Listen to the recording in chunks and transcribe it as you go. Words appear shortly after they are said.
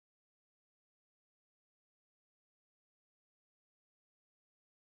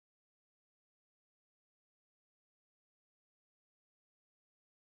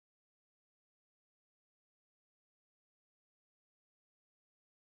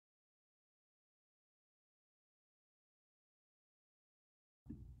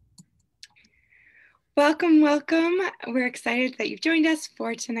Welcome, welcome. We're excited that you've joined us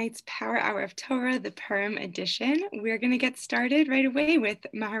for tonight's Power Hour of Torah, the Purim edition. We're going to get started right away with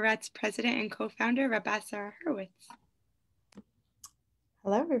Maharat's president and co-founder, Rabba Sara Hurwitz.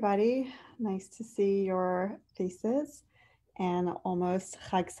 Hello, everybody. Nice to see your faces and almost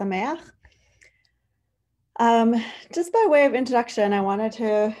Chag Sameach. Just by way of introduction, I wanted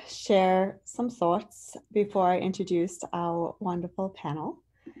to share some thoughts before I introduced our wonderful panel.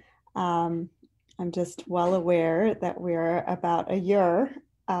 I'm just well aware that we're about a year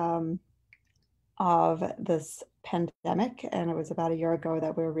of this pandemic, and it was about a year ago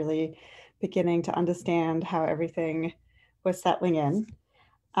that we were really beginning to understand how everything was settling in.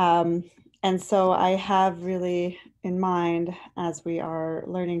 And so I have really in mind, as we are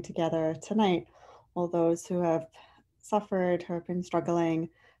learning together tonight, all those who have suffered, who have been struggling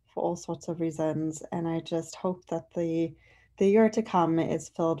for all sorts of reasons. And I just hope that the year to come is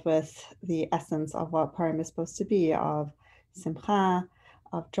filled with the essence of what Purim is supposed to be, of simcha,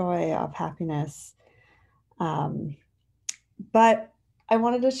 of joy, of happiness. But I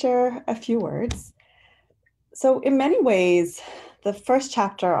wanted to share a few words. So in many ways, the first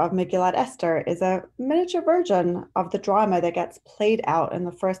chapter of Megillat Esther is a miniature version of the drama that gets played out in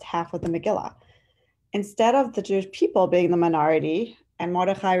the first half of the Megillah. Instead of the Jewish people being the minority and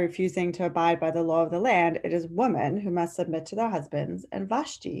Mordechai refusing to abide by the law of the land, it is women who must submit to their husbands and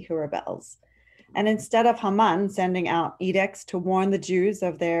Vashti who rebels. And instead of Haman sending out edicts to warn the Jews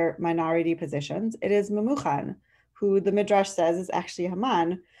of their minority positions, it is Memuchan, who the Midrash says is actually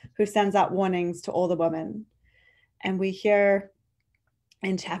Haman, who sends out warnings to all the women. And we hear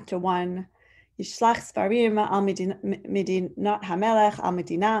in chapter 1, Yishlach Svarim al Medinat Hamelech al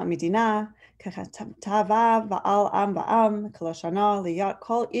Medina, Kachatava Va'al Am Va'am, Koloshana, Liyat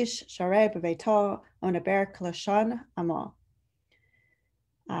Kol Ish Sharei Beveto, Onaber Koloshan Amo.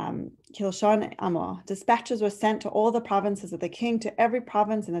 Kilshon Amo. Dispatches were sent to all the provinces of the king, to every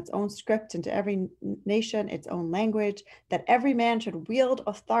province in its own script, and to every nation its own language, that every man should wield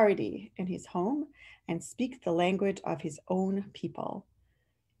authority in his home and speak the language of his own people.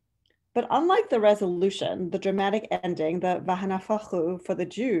 But unlike the resolution, the dramatic ending, the Vahanafachu for the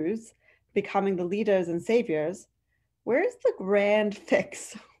Jews becoming the leaders and saviors, where is the grand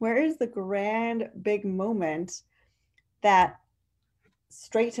fix? Where is the grand big moment that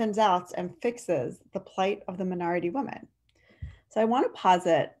straightens out and fixes the plight of the minority women? So I want to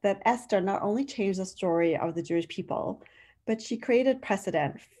posit that Esther not only changed the story of the Jewish people, but she created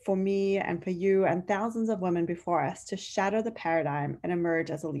precedent for me and for you and thousands of women before us to shatter the paradigm and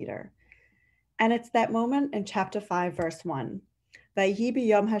emerge as a leader. And it's that moment in chapter 5, verse 1. Vayhi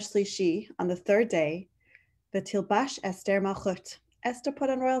b'yom hashlishi, on the third day, v'tilbash Esther malchut. Esther put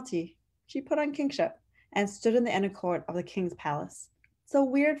on royalty. She put on kingship and stood in the inner court of the king's palace. So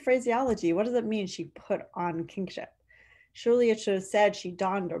weird phraseology. What does it mean she put on kingship? Surely it should have said she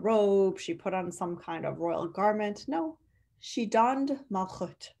donned a robe, she put on some kind of royal garment. No, she donned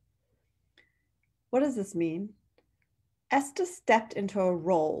malchut. What does this mean? Esther stepped into a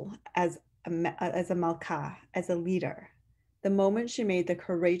role as a malkah, as a leader, the moment she made the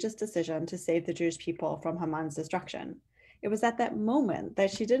courageous decision to save the Jewish people from Haman's destruction. It was at that moment that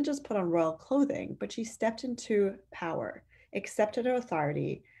she didn't just put on royal clothing, but she stepped into power, accepted her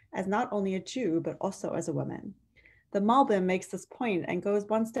authority as not only a Jew, but also as a woman. The Malbim makes this point and goes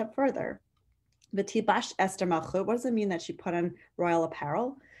one step further. V'tibash Esther malchut, what does it mean that she put on royal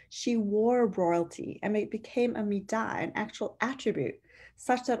apparel? She wore royalty, and it became a midah, an actual attribute,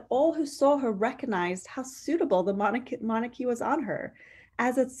 such that all who saw her recognized how suitable the monarchy was on her.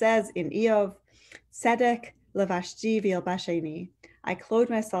 As it says in Eov, Tzedek levashti v'ilbasheni, I clothed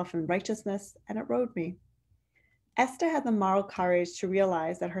myself in righteousness, and it robed me. Esther had the moral courage to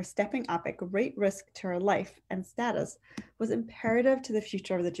realize that her stepping up at great risk to her life and status was imperative to the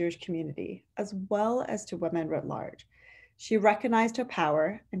future of the Jewish community, as well as to women writ large. She recognized her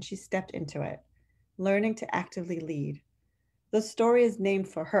power and she stepped into it, learning to actively lead. The story is named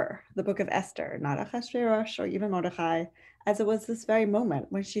for her, the book of Esther, not Achashverosh or even Mordechai, as it was this very moment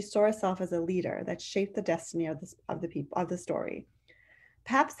when she saw herself as a leader that shaped the destiny of the story.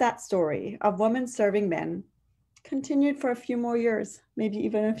 Perhaps that story of women serving men continued for a few more years, maybe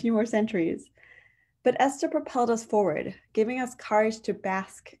even a few more centuries. But Esther propelled us forward, giving us courage to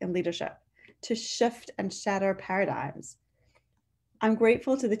bask in leadership, to shift and shatter paradigms. I'm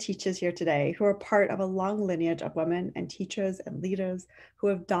grateful to the teachers here today who are part of a long lineage of women and teachers and leaders who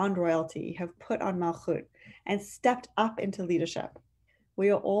have donned royalty, have put on malchut, and stepped up into leadership. We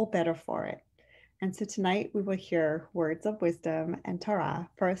are all better for it. And so tonight we will hear words of wisdom and Torah,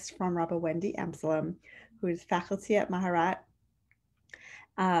 first from Rabba Wendy Amsellem, who is faculty at Maharat,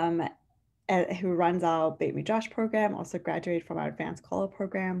 who runs our Beit Midrash program, also graduated from our advanced Kollel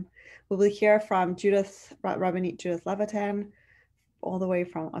program. We will hear from Rabbanit Judith Levitan, all the way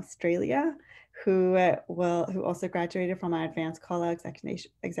from Australia, who also graduated from our advanced Kollel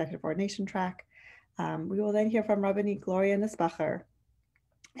executive ordination track. We will then hear from Rabbanit Gloria Nusbacher,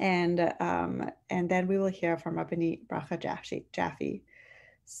 and then we will hear from Rabbanit Bracha Jaffe.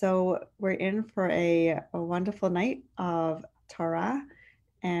 So we're in for a wonderful night of Torah,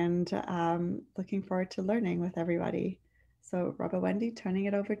 and looking forward to learning with everybody. So Rabba Wendy, turning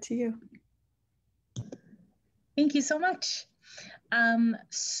it over to you. Thank you so much. I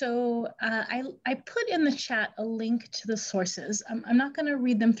put in the chat a link to the sources. I'm not going to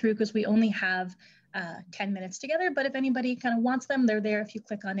read them through because we only have 10 minutes together, but if anybody kind of wants them, they're there. If you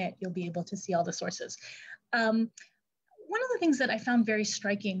click on it, you'll be able to see all the sources. One of the things that I found very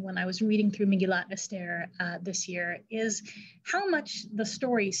striking when I was reading through Megillat Esther this year is how much the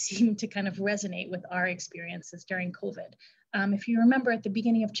stories seem to kind of resonate with our experiences during COVID. If you remember at the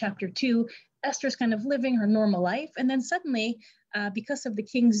beginning of chapter 2, Esther's kind of living her normal life, and then suddenly, because of the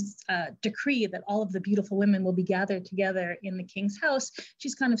king's decree that all of the beautiful women will be gathered together in the king's house,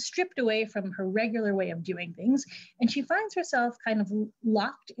 she's kind of stripped away from her regular way of doing things, and she finds herself kind of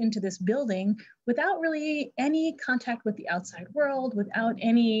locked into this building without really any contact with the outside world, without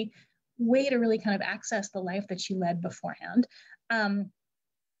any way to really kind of access the life that she led beforehand.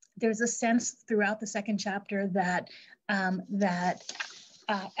 There's a sense throughout the second chapter that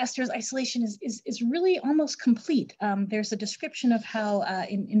Esther's isolation is really almost complete. There's a description of how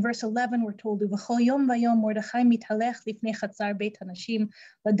in verse 11 we're told,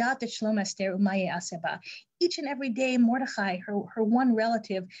 each and every day Mordechai, her one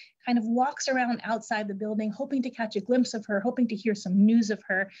relative, kind of walks around outside the building, hoping to catch a glimpse of her, hoping to hear some news of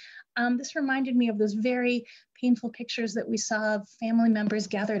her. This reminded me of those very painful pictures that we saw of family members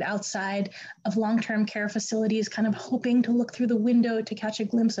gathered outside of long-term care facilities, kind of hoping to look through the window to catch a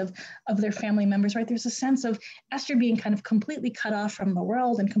glimpse of their family members, right? There's a sense of Esther being kind of completely cut off from the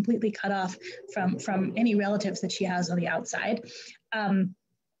world and completely cut off from any relatives that she has on the outside.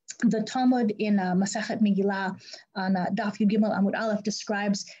 The Talmud in Masechet Megillah on Daf Yud Gimel Amud Aleph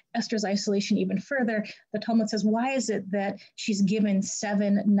describes Esther's isolation even further. The Talmud says, why is it that she's given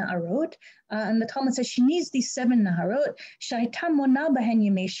 7 na'arot? And the Talmud says she needs these 7 na'arot.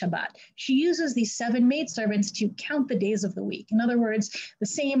 She uses these 7 maidservants to count the days of the week. In other words, the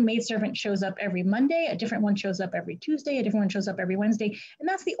same maidservant shows up every Monday, a different one shows up every Tuesday, a different one shows up every Wednesday. And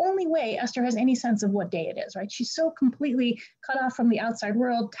that's the only way Esther has any sense of what day it is, right? She's so completely cut off from the outside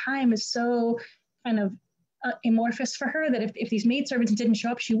world. Time is so kind of amorphous for her that if these maidservants didn't show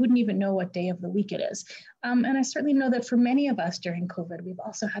up, she wouldn't even know what day of the week it is. And I certainly know that for many of us during COVID, we've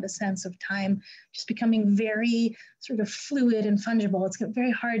also had a sense of time just becoming very sort of fluid and fungible. It's very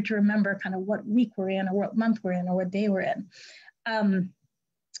hard to remember kind of what week we're in or what month we're in or what day we're in. And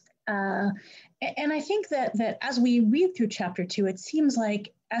I think that as we read through chapter 2, it seems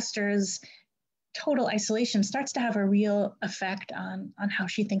like Esther's total isolation starts to have a real effect on how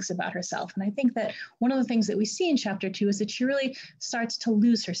she thinks about herself. And I think that one of the things that we see in chapter 2 is that she really starts to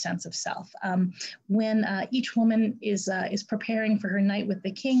lose her sense of self. When each woman is preparing for her night with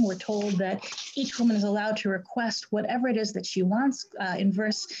the king, we're told that each woman is allowed to request whatever it is that she wants. In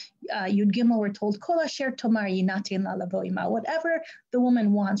verse Yud Gimel, we're told, Kol asher tomar yinatin la lavo ima. Whatever the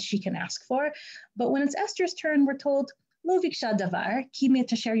woman wants, she can ask for. But when it's Esther's turn, we're told, Esther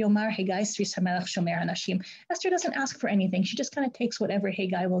doesn't ask for anything. She just kind of takes whatever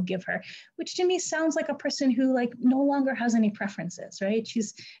Haggai will give her, which to me sounds like a person who no longer has any preferences, right?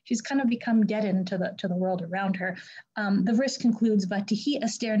 She's kind of become deadened to the world around her. The verse concludes, Vatihi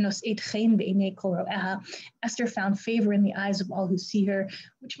Esther nos'et chen be'enei kol ro'eha. Esther found favor in the eyes of all who see her,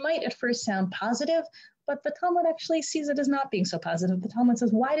 which might at first sound positive, but the Talmud actually sees it as not being so positive. The Talmud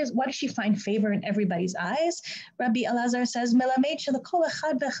says, why does she find favor in everybody's eyes? Rabbi Elazar says,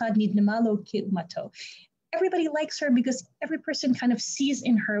 everybody likes her because every person kind of sees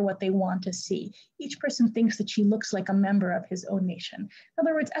in her what they want to see. Each person thinks that she looks like a member of his own nation. In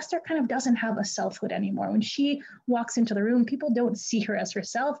other words, Esther kind of doesn't have a selfhood anymore. When she walks into the room, people don't see her as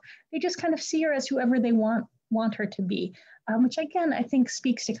herself. They just kind of see her as whoever they want her to be, which again, I think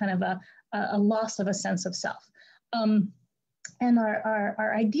speaks to kind of a loss of a sense of self. And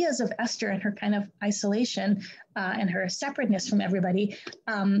our ideas of Esther and her kind of isolation and her separateness from everybody,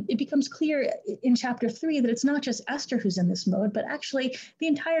 it becomes clear in chapter 3 that it's not just Esther who's in this mode, but actually the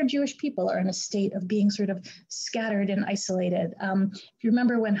entire Jewish people are in a state of being sort of scattered and isolated. If you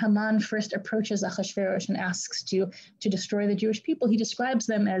remember when Haman first approaches Achashverosh and asks to destroy the Jewish people, he describes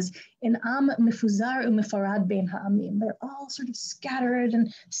them as an am mifuzar u'mifarad bein ha'amim. They're all sort of scattered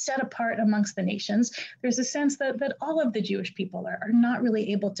and set apart amongst the nations. There's a sense that all of the Jewish people are not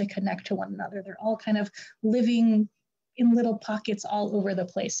really able to connect to one another. They're all kind of living in little pockets all over the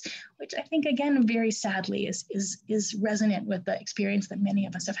place, which I think, again, very sadly is resonant with the experience that many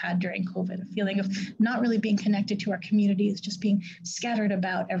of us have had during COVID, a feeling of not really being connected to our communities, just being scattered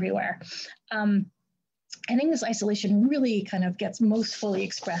about everywhere. I think this isolation really kind of gets most fully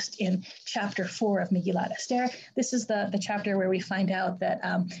expressed in chapter 4 of Megillat Esther. This is the chapter where we find out that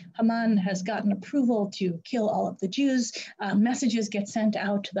Haman has gotten approval to kill all of the Jews. Messages get sent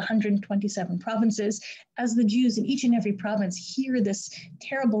out to the 127 provinces. As the Jews in each and every province hear this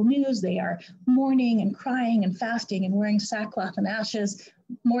terrible news, they are mourning and crying and fasting and wearing sackcloth and ashes.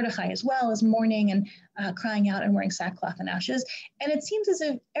 Mordechai as well is mourning and crying out and wearing sackcloth and ashes. And it seems as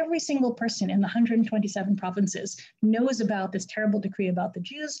if every single person in the 127 provinces knows about this terrible decree about the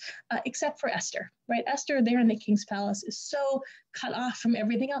Jews, except for Esther, right? Esther there in the king's palace is so cut off from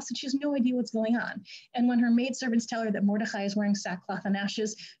everything else that she has no idea what's going on. And when her maidservants tell her that Mordechai is wearing sackcloth and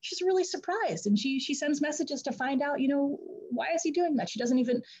ashes, she's really surprised. And she sends messages to find out, why is he doing that? She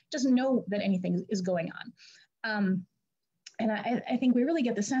doesn't know that anything is going on. And I think we really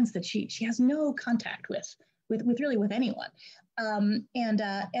get the sense that she has no contact with anyone. And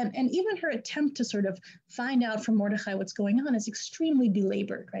even her attempt to sort of find out from Mordechai what's going on is extremely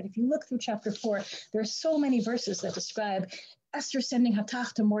belabored, right? If you look through chapter 4, there are so many verses that describe Esther sending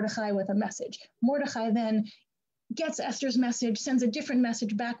Hatach to Mordechai with a message. Mordechai then gets Esther's message, sends a different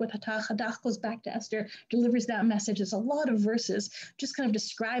message back with Hatach. Hatach goes back to Esther, delivers that message. There's a lot of verses just kind of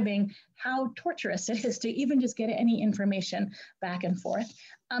describing how torturous it is to even just get any information back and forth.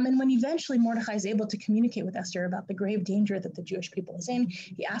 And when eventually Mordechai is able to communicate with Esther about the grave danger that the Jewish people is in,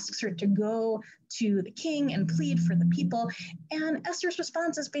 he asks her to go to the king and plead for the people. And Esther's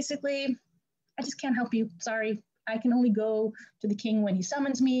response is basically, I just can't help you, sorry. I can only go to the king when he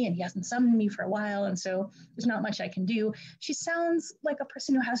summons me, and he hasn't summoned me for a while, and so there's not much I can do. She sounds like a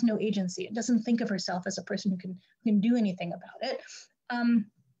person who has no agency and doesn't think of herself as a person who can do anything about it. And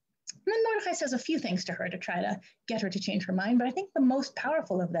then Mordechai says a few things to her to try to get her to change her mind, but I think the most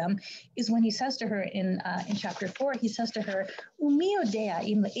powerful of them is when he says to her in chapter 4, he says to her, "Umi odea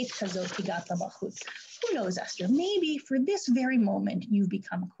im le'et kazot higata malchut." Who knows, Esther, maybe for this very moment you've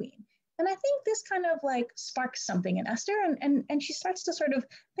become queen. And I think this kind of like sparks something in Esther, and she starts to sort of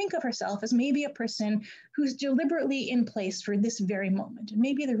think of herself as maybe a person who's deliberately in place for this very moment. And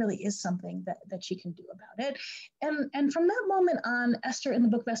maybe there really is something that she can do about it. And from that moment on, Esther in the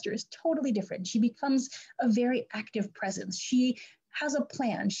book of Esther is totally different. She becomes a very active presence. She has a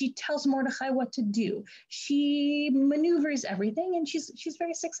plan. She tells Mordechai what to do. She maneuvers everything, and she's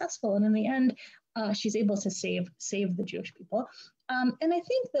very successful. And in the end, she's able to save the Jewish people. And I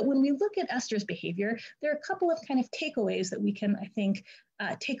think that when we look at Esther's behavior, there are a couple of kind of takeaways that we can, I think,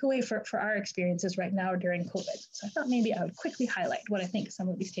 take away for our experiences right now during COVID. So I thought maybe I would quickly highlight what I think some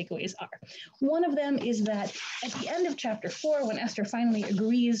of these takeaways are. One of them is that at the end of chapter 4, when Esther finally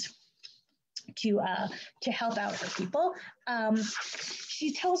agrees to help out her people,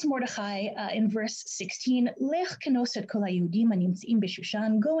 she tells Mordechai in verse 16, Lech kenoset kol haYehudim hanimtzeim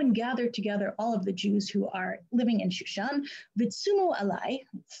b'Shushan, go and gather together all of the Jews who are living in Shushan, v'tzumu alai,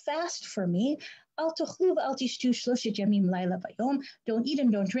 fast for me, al tochlu v'al tishtu shloshet yamim laila vayom, don't eat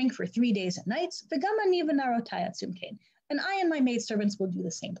and don't drink for 3 days and nights, v'gam ani v'narotai atzum kein, and I and my maidservants will do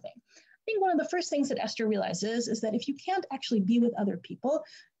the same thing. I think one of the first things that Esther realizes is that if you can't actually be with other people,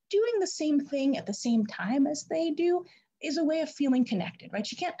 doing the same thing at the same time as they do is a way of feeling connected, right?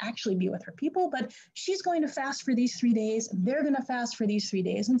 She can't actually be with her people, but she's going to fast for these 3 days, and they're going to fast for these 3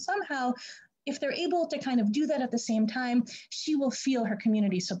 days. And somehow, if they're able to kind of do that at the same time, she will feel her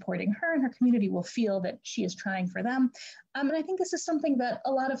community supporting her, and her community will feel that she is trying for them. And I think this is something that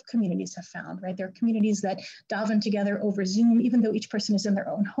a lot of communities have found, right? There are communities that daven together over Zoom, even though each person is in their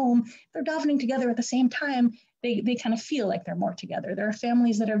own home. They're davening together at the same time. They kind of feel like they're more together. There are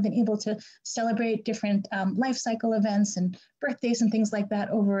families that have been able to celebrate different life cycle events and birthdays and things like that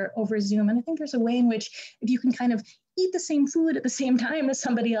over Zoom. And I think there's a way in which if you can kind of eat the same food at the same time as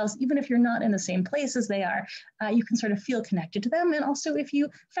somebody else, even if you're not in the same place as they are, you can sort of feel connected to them. And also if you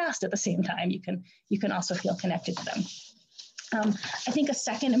fast at the same time, you can also feel connected to them. I think a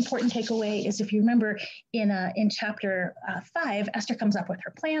second important takeaway is, if you remember in chapter 5, Esther comes up with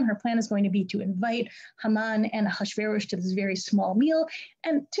her plan. Her plan is going to be to invite Haman and Ahasuerus to this very small meal.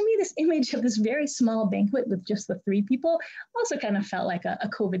 And to me, this image of this very small banquet with just the 3 people also kind of felt like a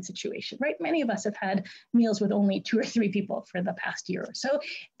COVID situation, right? Many of us have had meals with only 2 or 3 people for the past year or so.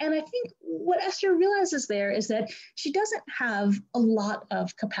 And I think what Esther realizes there is that she doesn't have a lot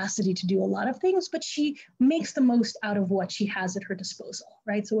of capacity to do a lot of things, but she makes the most out of what she has at her disposal,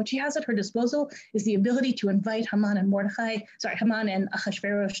 right? So what she has at her disposal is the ability to invite Haman and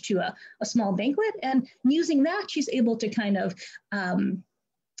Ahasuerus to a small banquet. And using that, she's able to kind of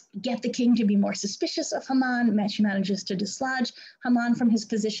get the king to be more suspicious of Haman. She manages to dislodge Haman from his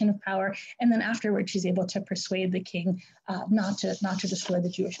position of power. And then afterwards, she's able to persuade the king not to destroy the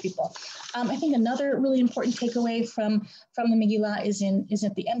Jewish people. I think another really important takeaway from the Megillah is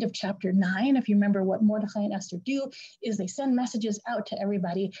at the end of chapter 9. If you remember, what Mordechai and Esther do is they send messages out to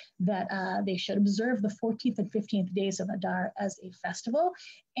everybody that they should observe the 14th and 15th days of Adar as a festival.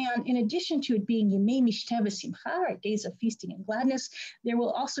 And in addition to it being Yemei Mishteh v'Simcha, or days of feasting and gladness, there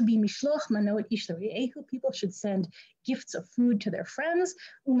will also be Mishloach Manot Ish L'Re'ehu. People should send gifts of food to their friends,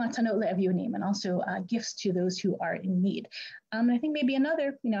 umatanot le'avyonim, and also gifts to those who are in need. And I think maybe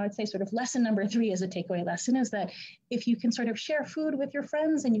another, I'd say sort of lesson number 3 as a takeaway lesson is that if you can sort of share food with your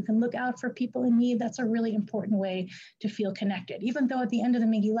friends and you can look out for people in need, that's a really important way to feel connected. Even though at the end of the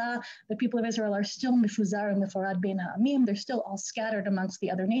Megillah, the people of Israel are still mifuzar and mifarad bein ha'amim, they're still all scattered amongst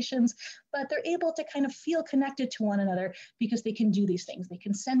the other nations, but they're able to kind of feel connected to one another because they can do these things. They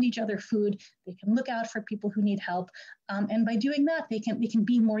can send each other food, they can look out for people who need help, and by doing that, they can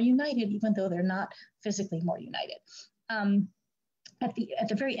be more united, even though they're not physically more united. At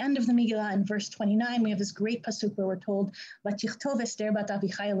the very end of the Megillah, in verse 29, we have this great pasuk where we're told, "Vatichtov Esther bat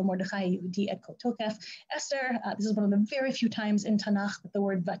Avichai leMordechai Yehudi et kol tokef." Esther, this is one of the very few times in Tanakh that the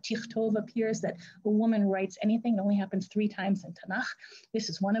word Vatichtov appears, that a woman writes anything. It only happens 3 times in Tanakh. This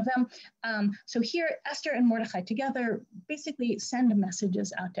is one of them. So here, Esther and Mordechai together basically send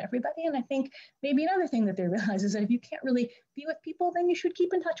messages out to everybody. And I think maybe another thing that they realize is that if you can't really be with people, then you should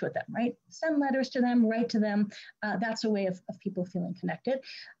keep in touch with them, right? Send letters to them, write to them. That's a way of people feeling connected.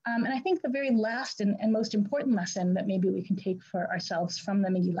 And I think the very last and most important lesson that maybe we can take for ourselves from the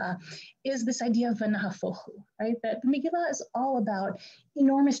Megillah is this idea of v'nahafochu, right? That the Megillah is all about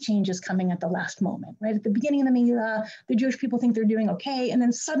enormous changes coming at the last moment, right? At the beginning of the Megillah, the Jewish people think they're doing okay, and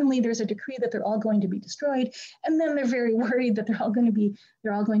then suddenly there's a decree that they're all going to be destroyed, and then they're very worried that they're all going to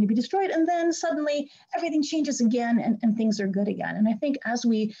be destroyed, and then suddenly everything changes again and things are good again. And I think as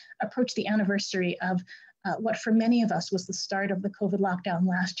we approach the anniversary of what for many of us was the start of the COVID lockdown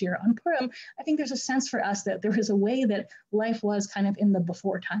last year on Purim, I think there's a sense for us that there was a way that life was kind of in the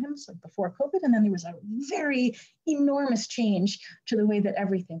before times, like before COVID, and then there was a very enormous change to the way that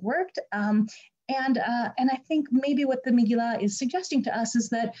everything worked. And I think maybe what the Megillah is suggesting to us is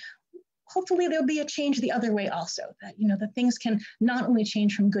that hopefully there'll be a change the other way also, that, that things can not only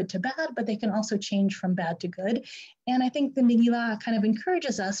change from good to bad, but they can also change from bad to good. And I think the Megillah kind of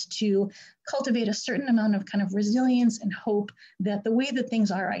encourages us to cultivate a certain amount of kind of resilience and hope that the way that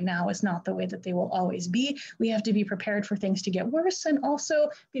things are right now is not the way that they will always be. We have to be prepared for things to get worse and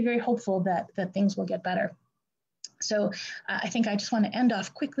also be very hopeful that things will get better. So I think I just want to end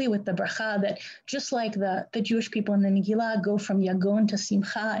off quickly with the bracha that just like the Jewish people in the Megillah go from Yagon to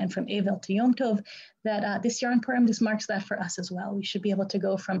Simcha and from Evel to Yom Tov, that this year on Purim, this marks that for us as well. We should be able to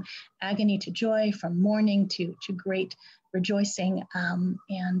go from agony to joy, from mourning to great rejoicing.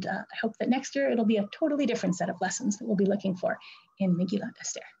 And I hope that next year it'll be a totally different set of lessons that we'll be looking for in Megillat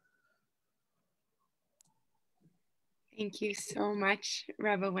Esther. Thank you so much,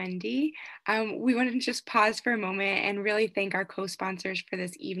 Rabba Wendy. We wanted to just pause for a moment and really thank our co-sponsors for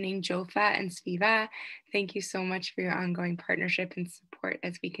this evening, Jofa and Sviva. Thank you so much for your ongoing partnership and support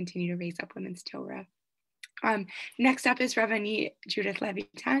as we continue to raise up women's Torah. Next up is Rabbanit Judith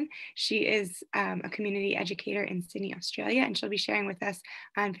Levitan. She is a community educator in Sydney, Australia, and she'll be sharing with us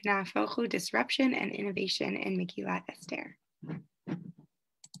on v'nahafochu, disruption and innovation in Megillat Esther.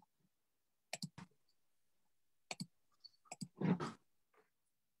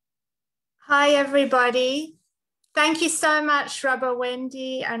 Hi, everybody. Thank you so much, Rabba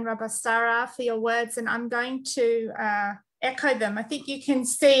Wendy and Rabba Sara, for your words, and I'm going to echo them. I think you can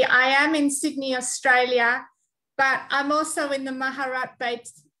see I am in Sydney, Australia, but I'm also in the Maharat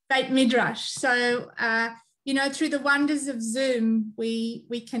Beit Midrash. So, through the wonders of Zoom,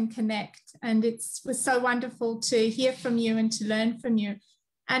 we can connect, and it was so wonderful to hear from you and to learn from you.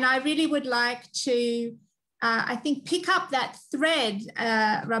 And I really would like to I think, pick up that thread,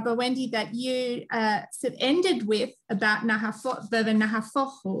 Rabba Wendy, that you sort of ended with about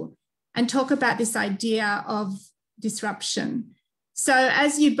nahafochu, and talk about this idea of disruption. So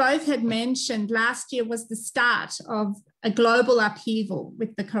as you both had mentioned, last year was the start of a global upheaval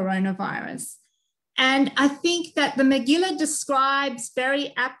with the coronavirus. And I think that the Megillah describes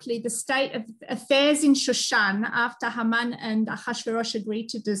very aptly the state of affairs in Shushan after Haman and Ahasuerus agreed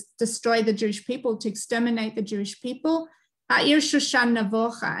to destroy the Jewish people, to exterminate the Jewish people. Ha'ir Shushan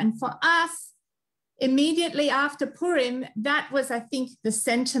Navocha. And for us, immediately after Purim, that was, I think, the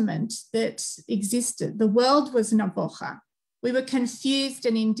sentiment that existed. The world was Navocha. We were confused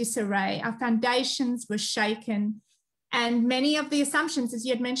and in disarray. Our foundations were shaken. And many of the assumptions, as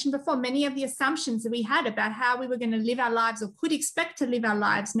you had mentioned before, many of the assumptions that we had about how we were going to live our lives or could expect to live our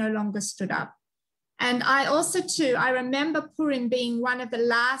lives no longer stood up. And I also, too, I remember Purim being one of the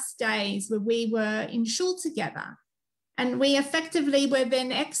last days where we were in shul together. And we effectively were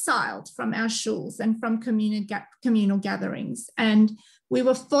then exiled from our shuls and from communal gatherings. And we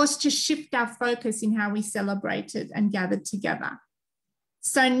were forced to shift our focus in how we celebrated and gathered together.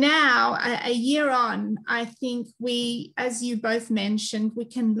 So now, a year on, I think we, as you both mentioned, we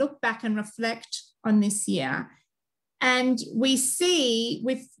can look back and reflect on this year. And we see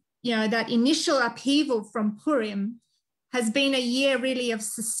with, that initial upheaval from Purim has been a year really of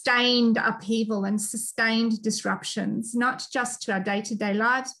sustained upheaval and sustained disruptions, not just to our day-to-day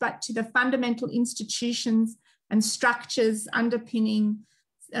lives, but to the fundamental institutions and structures underpinning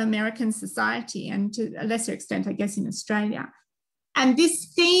American society, and to a lesser extent, I guess, in Australia. And this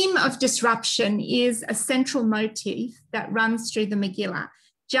theme of disruption is a central motif that runs through the Megillah,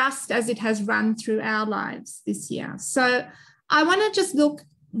 just as it has run through our lives this year. So I want to just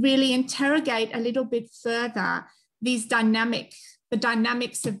really interrogate a little bit further the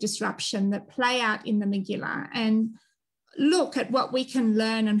dynamics of disruption that play out in the Megillah, and look at what we can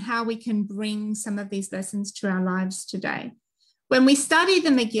learn and how we can bring some of these lessons to our lives today. When we study the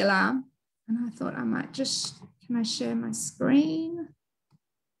Megillah, and I thought I might just, can I share my screen?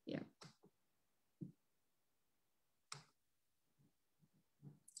 Yeah.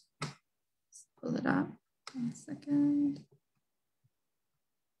 Let's pull it up. 1 second.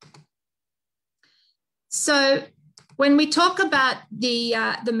 So when we talk about the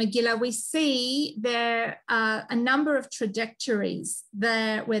Megillah, we see there are a number of trajectories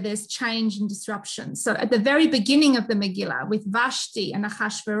there where there's change and disruption. So at the very beginning of the Megillah, with Vashti and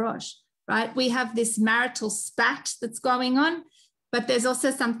Ahasuerus, right, we have this marital spat that's going on, but there's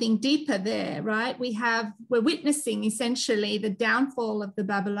also something deeper there, right? We're witnessing essentially the downfall of the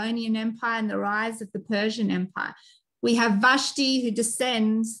Babylonian Empire and the rise of the Persian Empire. We have Vashti, who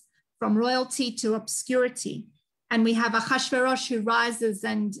descends from royalty to obscurity. And we have Ahasuerus, who rises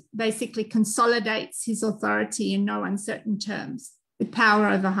and basically consolidates his authority in no uncertain terms, with power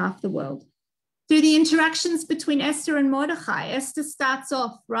over half the world. Through the interactions between Esther and Mordechai, Esther starts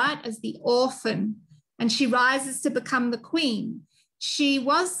off, right, as the orphan, and she rises to become the queen. She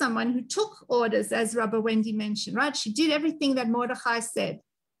was someone who took orders, as Rabba Wendy mentioned, right? She did everything that Mordechai said.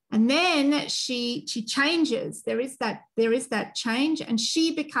 And then she changes. There is that change, and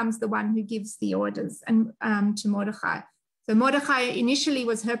she becomes the one who gives the orders and to Mordechai. So Mordechai initially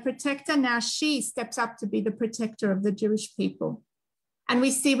was her protector. Now she steps up to be the protector of the Jewish people. And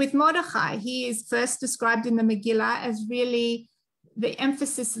we see with Mordechai, he is first described in the Megillah as really, the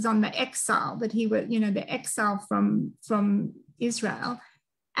emphasis is on the exile, that he was, the exile from Israel.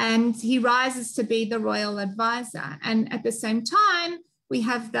 And he rises to be the royal advisor. And at the same time, we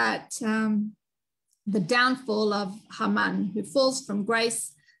have that, the downfall of Haman, who falls from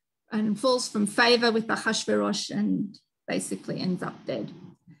grace and falls from favor with Ahasuerus and basically ends up dead.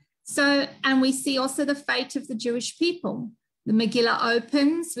 So, and we see also the fate of the Jewish people. The Megillah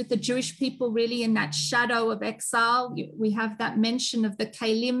opens with the Jewish people really in that shadow of exile. We have that mention of the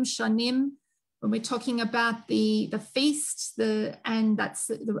Kelim Shonim when we're talking about the feast, and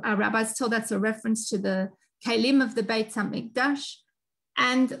that's, our rabbis tell that's a reference to the Kelim of the Beit HaMikdash.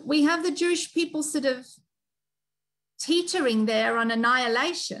 And we have the Jewish people sort of teetering there on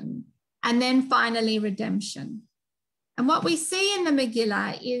annihilation, and then finally redemption. And what we see in the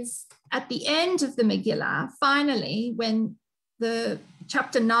Megillah is at the end of the Megillah, finally, when the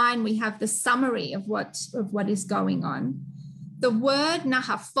chapter 9, we have the summary of what is going on. The word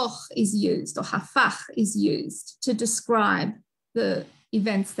nahafoch is used, or hafach is used, to describe the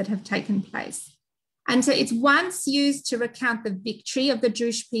events that have taken place. And so it's once used to recount the victory of the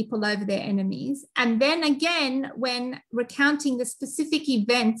Jewish people over their enemies. And then again, when recounting the specific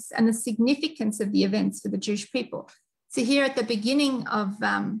events and the significance of the events for the Jewish people. So here at the beginning of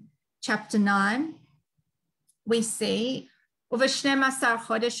chapter 9, we see, ובשנים-עשר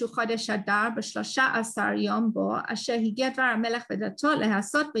חודש וחודש אדר, ב13 יום בו, אשר הגיע דבר המלך ודתו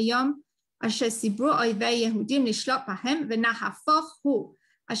להעשות ביום אשר סיברו אויבי יהודים לשלוט בהם, ונהפוך הוא,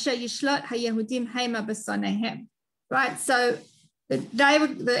 אשר ישלוט היהודים המה בשונאיהם. Right, so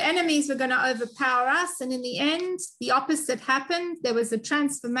the enemies were going to overpower us, and in the end, the opposite happened. There was a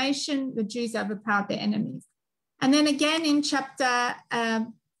transformation. The Jews overpowered their enemies. And then again in chapter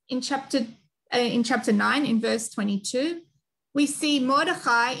 9, in verse 22, we see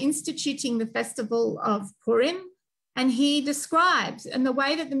Mordecai instituting the festival of Purim, and he describes, and the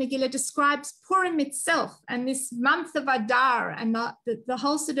way that the Megillah describes Purim itself and this month of Adar and the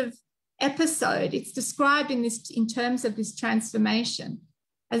whole sort of episode, it's described in terms of this transformation.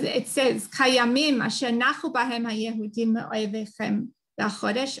 As it says, Kayamim asher nachu bahem hayehudim me'oivechem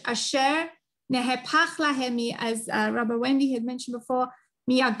lachodesh asher nehepach lahem, as Rabba Wendy had mentioned before,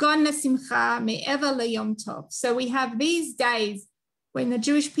 miyagon lesimcha me'ever leyom tov. So we have these days when the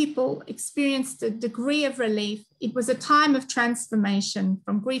Jewish people experienced a degree of relief. It was a time of transformation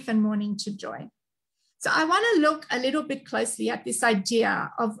from grief and mourning to joy. So I want to look a little bit closely at this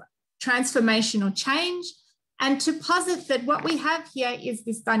idea of transformational change, and to posit that what we have here is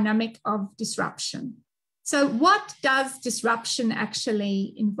this dynamic of disruption. So what does disruption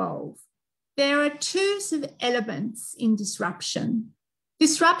actually involve? There are two sort of elements in disruption.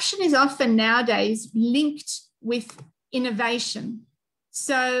 Disruption is often nowadays linked with innovation.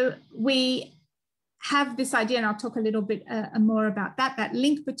 So we have this idea, and I'll talk a little bit more about that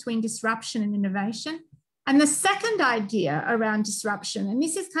link between disruption and innovation. And the second idea around disruption, and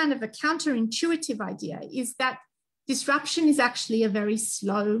this is kind of a counterintuitive idea, is that disruption is actually a very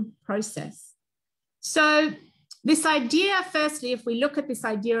slow process. So this idea, firstly, if we look at this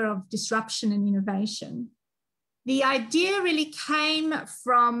idea of disruption and innovation, the idea really came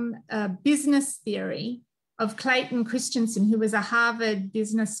from a business theory of Clayton Christensen, who was a Harvard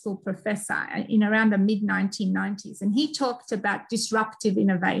Business School professor in around the mid-1990s. And he talked about disruptive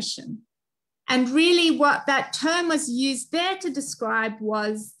innovation. And really what that term was used there to describe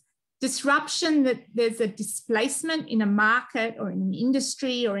was disruption, that there's a displacement in a market or in an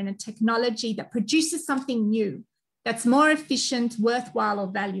industry or in a technology that produces something new that's more efficient, worthwhile, or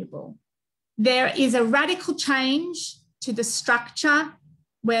valuable. There is a radical change to the structure,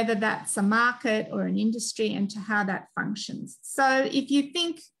 whether that's a market or an industry, and to how that functions. So if you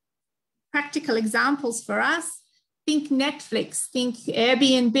think practical examples for us, think Netflix, think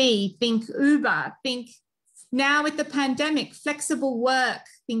Airbnb, think Uber, think now with the pandemic, flexible work,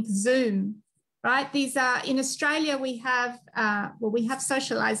 think Zoom, right? These are, in Australia, we have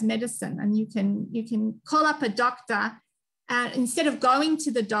socialized medicine, and you can call up a doctor. Instead of going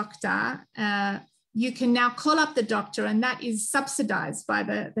to the doctor, you can now call up the doctor, and that is subsidized by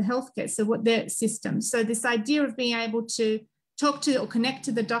the healthcare, so what their system. So this idea of being able to talk to or connect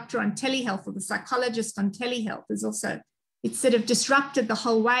to the doctor on telehealth or the psychologist on telehealth is also, it's sort of disrupted the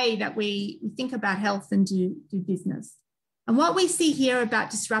whole way that we think about health and do business. And what we see here about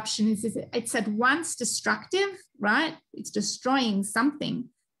disruption is it's at once destructive, right? It's destroying something,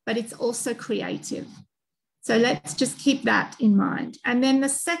 but it's also creative. So let's just keep that in mind. And then the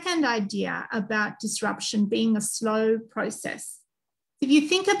second idea about disruption being a slow process. If you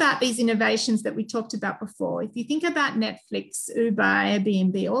think about these innovations that we talked about before, if you think about Netflix, Uber,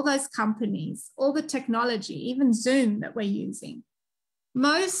 Airbnb, all those companies, all the technology, even Zoom that we're using,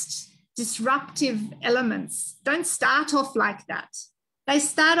 most disruptive elements don't start off like that. They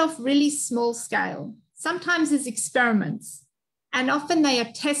start off really small scale, sometimes as experiments, and often they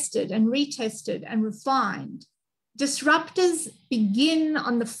are tested and retested and refined. Disruptors begin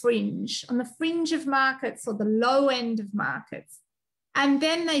on the fringe of markets or the low end of markets, and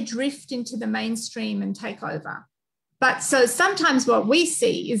then they drift into the mainstream and take over. But so sometimes what we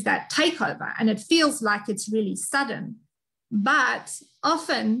see is that takeover, and it feels like it's really sudden. But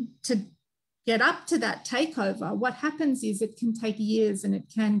often to get up to that takeover, what happens is it can take years and it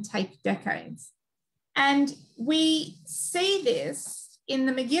can take decades. And we see this in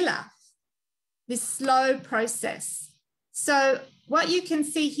the Megillah, this slow process. So what you can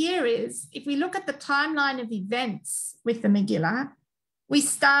see here is, if we look at the timeline of events with the Megillah, we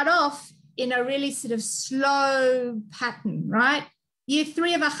start off in a really sort of slow pattern, right? Year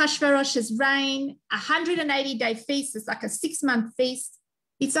 3 of Ahasuerus's reign, 180-day feast. It's like a 6-month feast.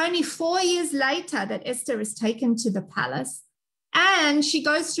 It's only 4 years later that Esther is taken to the palace, and she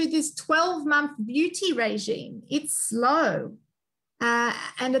goes through this 12-month beauty regime. It's slow.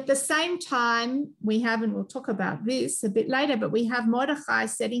 And at the same time, we have, and we'll talk about this a bit later, but we have Mordecai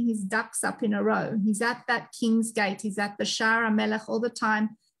setting his ducks up in a row. He's at that king's gate. He's at the Sara Melech all the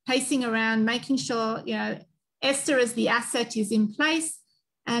time, pacing around, making sure, Esther as the asset is in place,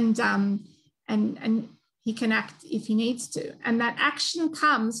 and he can act if he needs to. And that action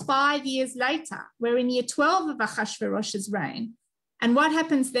comes 5 years later. We're in year 12 of Ahasuerus's reign. And what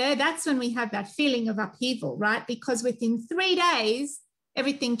happens there? That's when we have that feeling of upheaval, right? Because within 3 days,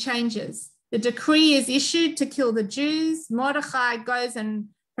 everything changes. The decree is issued to kill the Jews. Mordechai goes and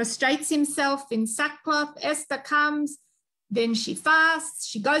prostrates himself in sackcloth. Esther comes, then she fasts.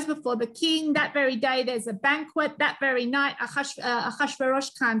 She goes before the king. That very day, there's a banquet. That very night, Ahasuerus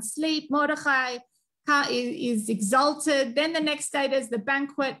can't sleep. Mordechai is exalted. Then the next day, there's the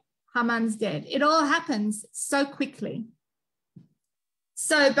banquet. Haman's dead. It all happens so quickly.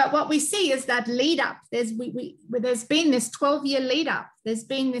 So, but what we see is that lead up. There's been this 12-year lead up. There's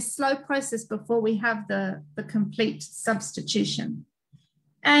been this slow process before we have the complete substitution.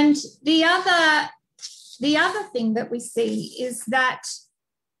 And the other thing that we see is that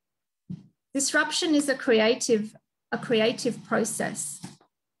disruption is a creative process.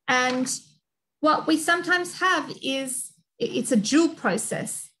 And what we sometimes have is it's a dual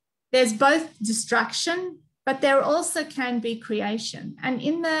process. There's both distraction, but there also can be creation. And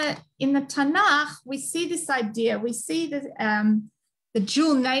in the Tanakh, we see this idea, we see the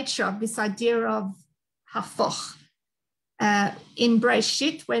dual nature of this idea of hafoch. In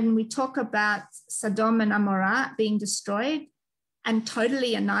Breshit, when we talk about Sodom and Amorah being destroyed and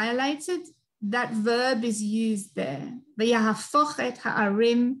totally annihilated, that verb is used there. V'yahafoch et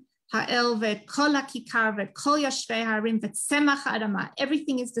ha'arim ha'el ve'et kol ha'kikar ve'et kol yashvei ha'arim ve'et semach ha'adamah.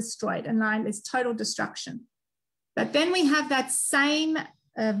 Everything is destroyed, and there's total destruction. But then we have that same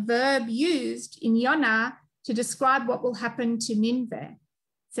verb used in Yonah to describe what will happen to Nineveh.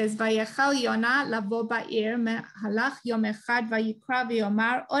 It says, Vayechal Yonah lavo ba'ir mehalach yom echad vayikra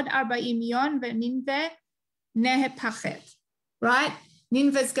v'yomar od 40 yon ve'Nineveh nehepachet. Right?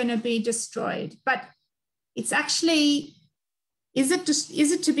 Nineveh is going to be destroyed. But it's actually, is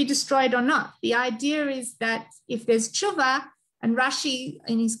it to be destroyed or not? The idea is that if there's tshuva, and Rashi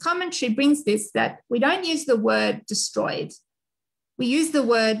in his commentary brings this, that we don't use the word destroyed. We use the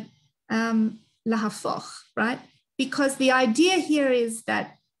word lahafoch, right? Because the idea here is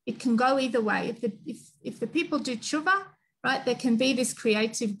that it can go either way. If the people do tshuva, right, there can be this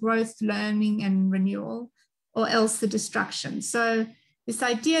creative growth, learning, and renewal, or else the destruction. So this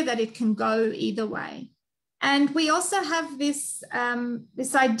idea that it can go either way. And we also have this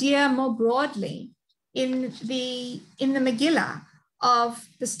idea more broadly in the Megillah of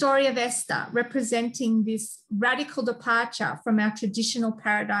the story of Esther, representing this radical departure from our traditional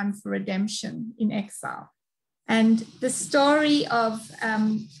paradigm for redemption in exile. And the story of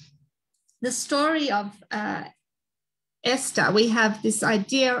Esther, we have this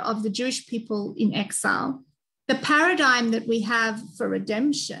idea of the Jewish people in exile. The paradigm that we have for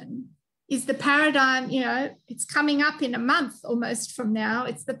redemption is the paradigm, it's coming up in a month almost from now.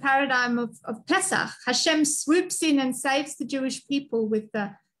 It's the paradigm of Pesach. Hashem swoops in and saves the Jewish people with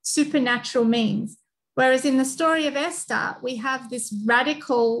the supernatural means. Whereas in the story of Esther, we have this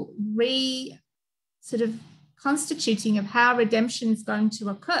radical constituting of how redemption is going to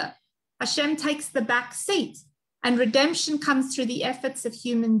occur. Hashem takes the back seat, and redemption comes through the efforts of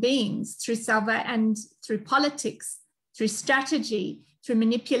human beings, through salvation and through politics, through strategy, through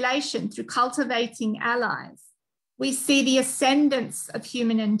manipulation, through cultivating allies. We see the ascendance of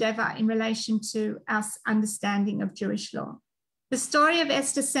human endeavor in relation to our understanding of Jewish law. The story of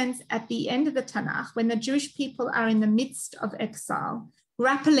Esther stands at the end of the Tanakh, when the Jewish people are in the midst of exile,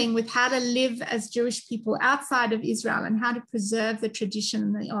 grappling with how to live as Jewish people outside of Israel and how to preserve the tradition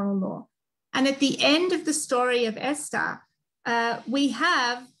and the oral law. And at the end of the story of Esther, we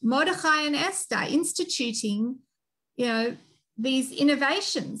have Mordechai and Esther instituting, these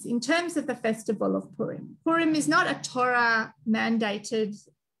innovations in terms of the festival of Purim. Purim is not a Torah mandated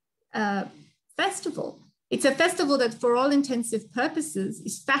festival. It's a festival that for all intensive purposes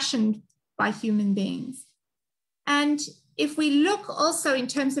is fashioned by human beings. And if we look also in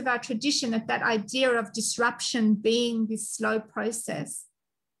terms of our tradition at that idea of disruption being this slow process,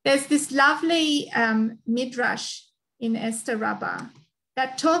 there's this lovely midrash in Esther Rabba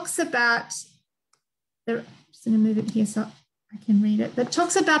that talks about, I'm just going to move it here so I can read it, that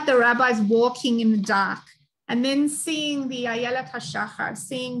talks about the rabbis walking in the dark and then seeing the Ayelet HaShachar,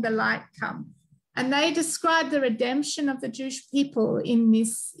 seeing the light come. And they describe the redemption of the Jewish people in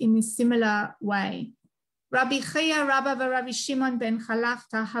this similar way. Rabbi Chia, Rabba, Rabbi Shimon ben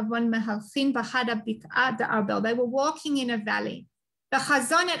Chalafta, Havon Mehalchin, Bahada Bik'at the Arbel. They were walking in a valley. The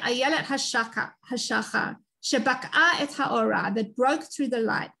Chazon et Ayelet HaShachar, Shebak'a et Ha'ora, that broke through the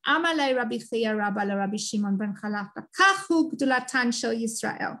light. Amalei Rabbi Chia, Rabba, Rabbi Shimon ben Chalafta, Kachu Gdulatan Shel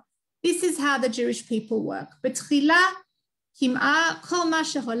Yisrael. This is how the Jewish people work. בתחילה, כמעה כל מה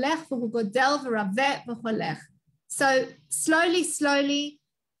שהולך והוא גודל ורבה והולך. So slowly,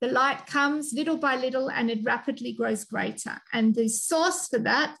 the light comes little by little and it rapidly grows greater. And the source for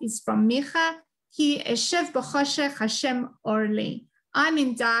that is from Micha, Ki eshev b'choshech Hashem orli. I'm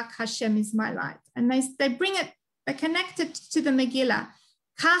in dark, Hashem is my light. And they bring it, they connect it to the Megillah.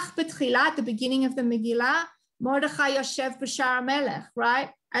 Kach betchila, at the beginning of the Megillah, Mordechai yoshev b'shar melech, right?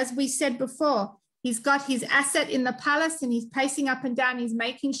 As we said before, he's got his asset in the palace and he's pacing up and down. He's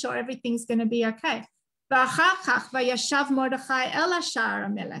making sure everything's going to be okay.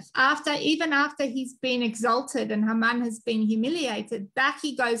 Even after he's been exalted and Haman has been humiliated, back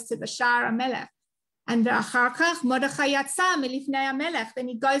he goes to the Shar HaMelech. And then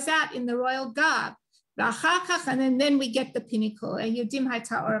he goes out in the royal garb. And then we get the pinnacle.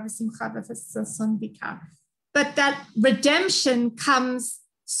 But that redemption comes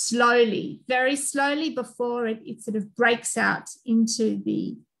slowly, very slowly, before it sort of breaks out into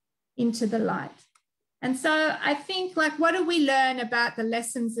the light. And so I think, like, what do we learn about the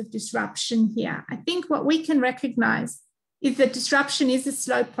lessons of disruption here? I think what we can recognize is that disruption is a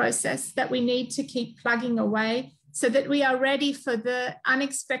slow process that we need to keep plugging away so that we are ready for the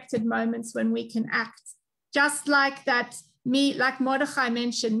unexpected moments when we can act. Just like that, like Mordechai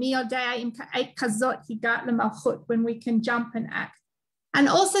mentioned, when we can jump and act. And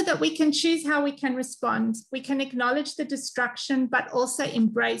also that we can choose how we can respond. We can acknowledge the destruction, but also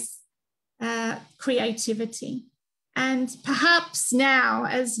embrace creativity. And perhaps now,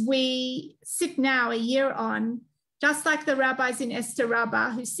 as we sit now a year on, just like the rabbis in Esther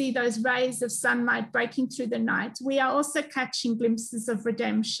Rabba who see those rays of sunlight breaking through the night, we are also catching glimpses of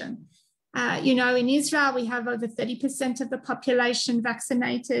redemption. In Israel, we have over 30% of the population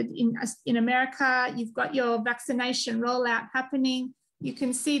vaccinated. In America, you've got your vaccination rollout happening. You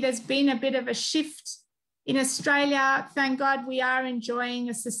can see there's been a bit of a shift. In Australia, thank God, we are enjoying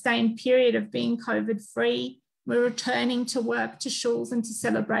a sustained period of being COVID-free. We're returning to work, to shuls and to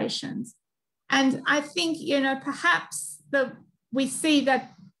celebrations. And I think, perhaps we see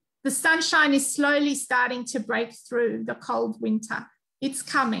that the sunshine is slowly starting to break through the cold winter. It's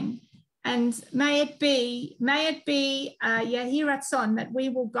coming. And may it be Yehi Ratzon, that we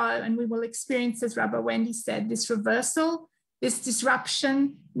will go and we will experience, as Rabba Wendy said, this reversal, this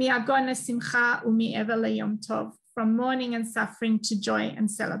disruption, mi'agon simcha u'mi'ever leyom tov, from mourning and suffering to joy and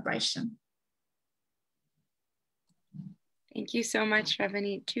celebration. Thank you so much,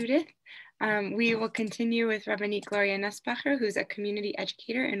 Rabbanit Judith. We will continue with Rabbanit Gloria Nusbacher, who's a community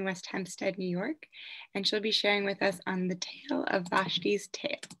educator in West Hempstead, New York, and she'll be sharing with us on the tale of Vashti's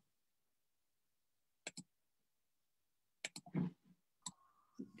tale.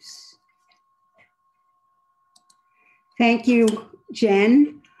 Thank you,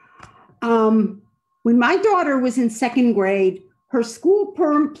 Jen. When my daughter was in second grade, her school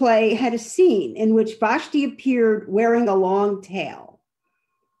Purim play had a scene in which Vashti appeared wearing a long tail.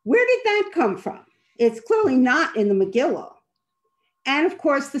 Where did that come from? It's clearly not in the Megillah. And of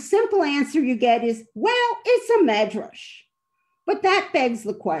course, the simple answer you get is, well, it's a medrash. But that begs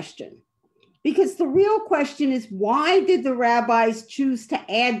the question, because the real question is, why did the rabbis choose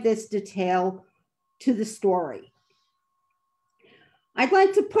to add this detail to the story? I'd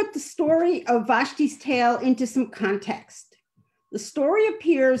like to put the story of Vashti's tale into some context. The story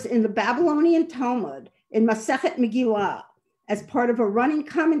appears in the Babylonian Talmud in Masechet Megillah as part of a running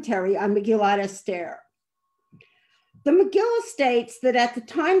commentary on Megillat Esther. The Megillah states that at the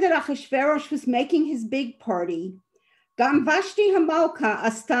time that Achashverosh was making his big party, Gam Vashti Hamalka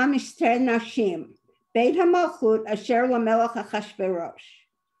asta mishter nashim, Beit Hamalchut asher lamelech Achashverosh.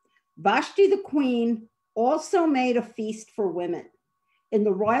 Vashti the queen also made a feast for women in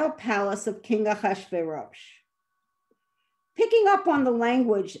the royal palace of King Achashverosh. Picking up on the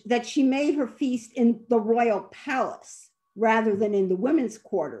language that she made her feast in the royal palace rather than in the women's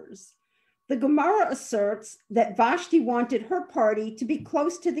quarters, the Gemara asserts that Vashti wanted her party to be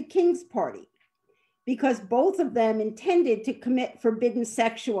close to the king's party because both of them intended to commit forbidden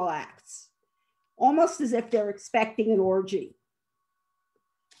sexual acts, almost as if they're expecting an orgy.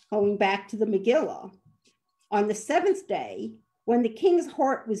 Going back to the Megillah, on the seventh day, when the king's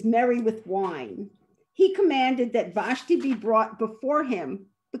heart was merry with wine, he commanded that Vashti be brought before him,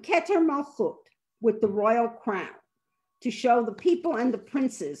 B'keter Malchut, with the royal crown, to show the people and the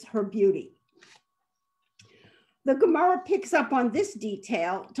princes her beauty. The Gemara picks up on this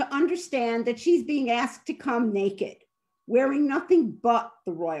detail to understand that she's being asked to come naked, wearing nothing but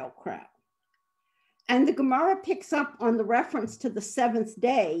the royal crown. And the Gemara picks up on the reference to the seventh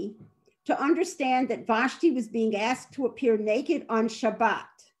day to understand that Vashti was being asked to appear naked on Shabbat,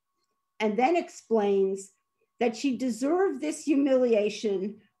 and then explains that she deserved this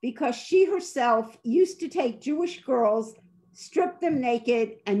humiliation because she herself used to take Jewish girls, strip them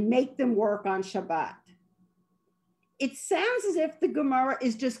naked, and make them work on Shabbat. It sounds as if the Gemara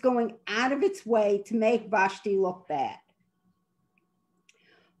is just going out of its way to make Vashti look bad.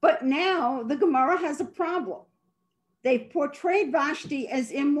 But now the Gemara has a problem. They've portrayed Vashti as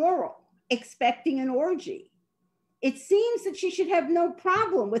immoral, expecting an orgy. It seems that she should have no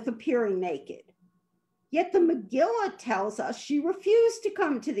problem with appearing naked. Yet the Megillah tells us she refused to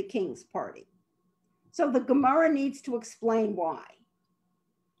come to the king's party. So the Gemara needs to explain why.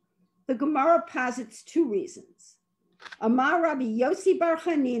 The Gemara posits two reasons. Amar Rabbi Yossi bar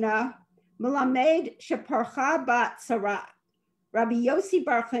Chanina, Melamed sheparcha bat Sara. Rabbi Yossi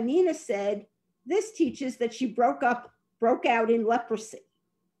bar Chanina said, this teaches that she broke out in leprosy.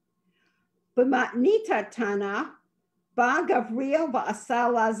 B'matnita tana, ba Gavriel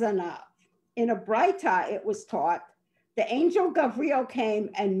va'asa la zanav. In a Bracha, it was taught, the angel Gavriel came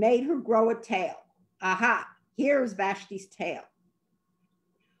and made her grow a tail. Aha, here's Vashti's tail.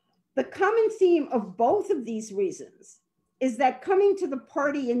 The common theme of both of these reasons is that coming to the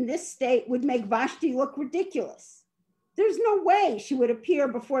party in this state would make Vashti look ridiculous. There's no way she would appear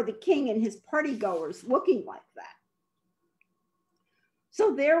before the king and his partygoers looking like that.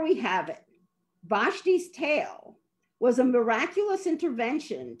 So there we have it. Vashti's tail was a miraculous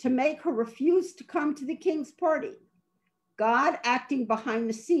intervention to make her refuse to come to the king's party. God acting behind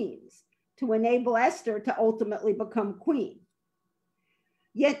the scenes to enable Esther to ultimately become queen.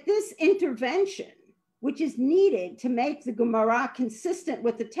 Yet this intervention, which is needed to make the Gemara consistent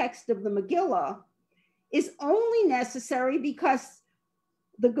with the text of the Megillah, is only necessary because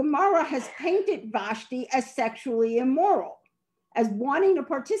the Gemara has painted Vashti as sexually immoral, as wanting to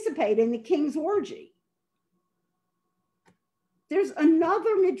participate in the king's orgy. There's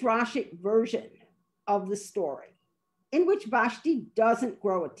another midrashic version of the story in which Vashti doesn't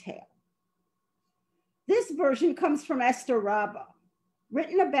grow a tail. This version comes from Esther Rabba,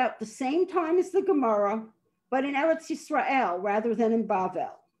 written about the same time as the Gemara, but in Eretz Yisrael rather than in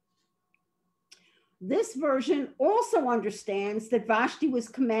Bavel. This version also understands that Vashti was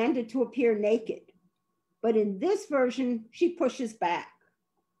commanded to appear naked, but in this version, she pushes back.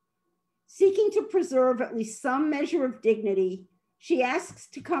 Seeking to preserve at least some measure of dignity, she asks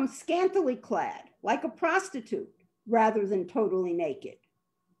to come scantily clad, like a prostitute, rather than totally naked.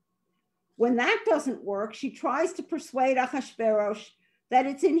 When that doesn't work, she tries to persuade Achashverosh that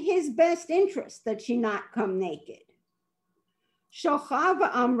it's in his best interest that she not come naked. Shalcha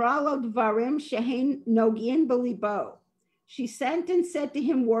v'amra lo dvarim shehein nogin b'libo. She sent and said to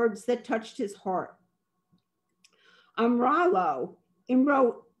him words that touched his heart. Amra lo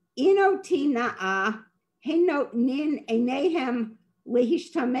imro inoti na'a henot nin enehem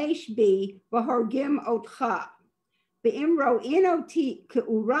lehishtamesh bi v'hargim otcha. Be'imro inoti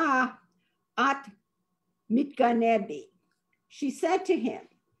ke'ura at mitganebi. She said to him,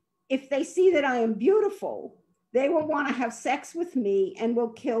 if they see that I am beautiful, they will want to have sex with me and will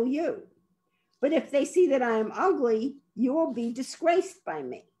kill you. But if they see that I am ugly, you will be disgraced by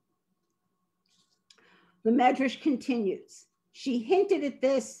me. The Medrash continues. She hinted at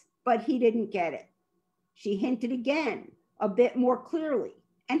this, but he didn't get it. She hinted again, a bit more clearly,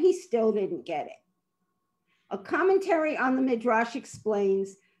 and he still didn't get it. A commentary on the Midrash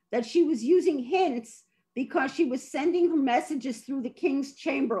explains that she was using hints because she was sending her messages through the king's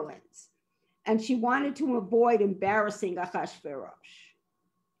chamberlains, and she wanted to avoid embarrassing Achashverosh.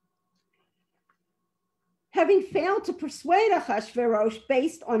 Having failed to persuade Achashverosh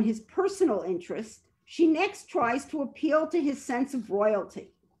based on his personal interest, she next tries to appeal to his sense of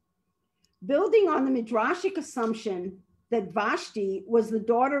royalty. Building on the Midrashic assumption that Vashti was the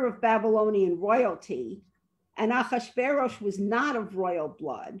daughter of Babylonian royalty, and Achashverosh was not of royal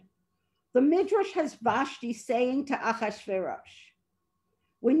blood, the Midrash has Vashti saying to Achashverosh,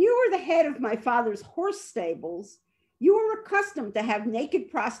 when you were the head of my father's horse stables, you were accustomed to have naked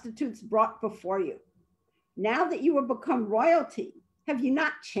prostitutes brought before you. Now that you have become royalty, have you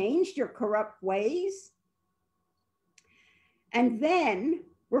not changed your corrupt ways? And then,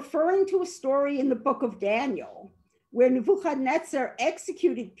 referring to a story in the book of Daniel, where Nebuchadnezzar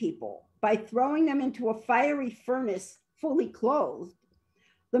executed people by throwing them into a fiery furnace fully clothed,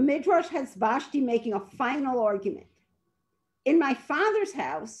 the Midrash has Vashti making a final argument. In my father's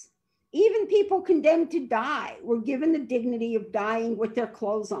house, even people condemned to die were given the dignity of dying with their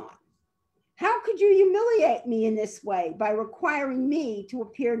clothes on. How could you humiliate me in this way by requiring me to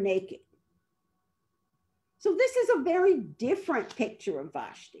appear naked? So this is a very different picture of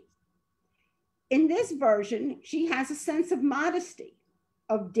Vashti. In this version, she has a sense of modesty,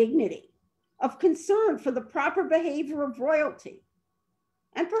 of dignity. of concern for the proper behavior of royalty.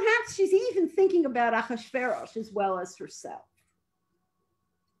 And perhaps she's even thinking about Achashverosh as well as herself.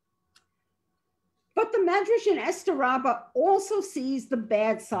 But the Medrash in Esther Rabba also sees the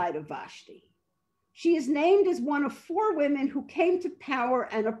bad side of Vashti. She is named as one of 4 women who came to power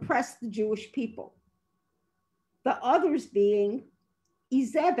and oppressed the Jewish people. The others being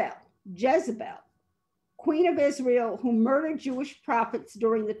Jezebel, queen of Israel, who murdered Jewish prophets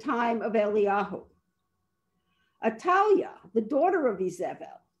during the time of Eliyahu. Atalia, the daughter of Jezebel,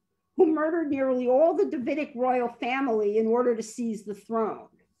 who murdered nearly all the Davidic royal family in order to seize the throne.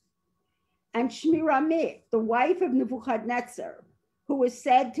 And Shmiramit, the wife of Nebuchadnezzar, who was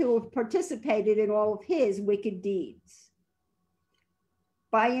said to have participated in all of his wicked deeds.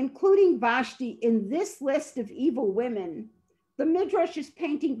 By including Vashti in this list of evil women, the Midrash is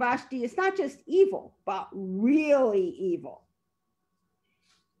painting Vashti as not just evil, but really evil.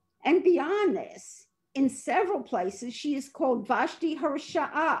 And beyond this, in several places, she is called Vashti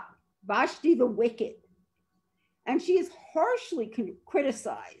Harsha'ah, Vashti the wicked. And she is harshly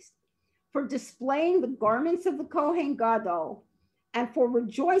criticized for displaying the garments of the Kohen Gadol and for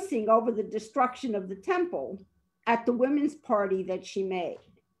rejoicing over the destruction of the temple at the women's party that she made.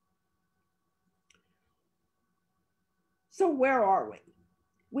 So where are we?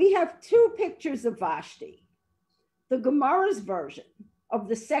 We have 2 pictures of Vashti. The Gemara's version of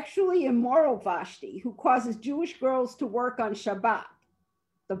the sexually immoral Vashti who causes Jewish girls to work on Shabbat,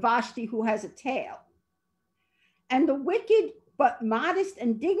 the Vashti who has a tail, and the wicked but modest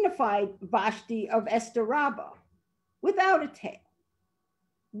and dignified Vashti of Esther Rabba without a tail.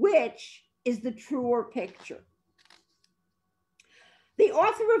 Which is the truer picture? The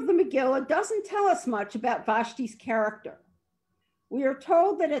author of the Megillah doesn't tell us much about Vashti's character. We are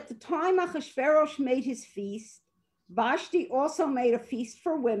told that at the time Achashverosh made his feast, Vashti also made a feast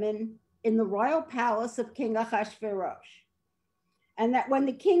for women in the royal palace of King Achashverosh. And that when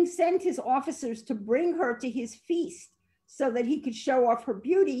the king sent his officers to bring her to his feast so that he could show off her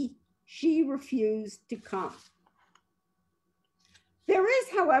beauty, she refused to come. There is,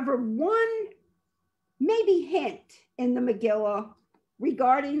 however, one maybe hint in the Megillah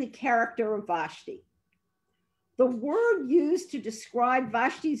regarding the character of Vashti. The word used to describe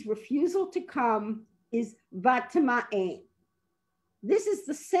Vashti's refusal to come is vatama'en. This is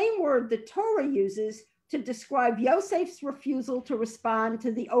the same word the Torah uses to describe Yosef's refusal to respond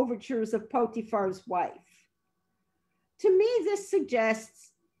to the overtures of Potiphar's wife. To me, this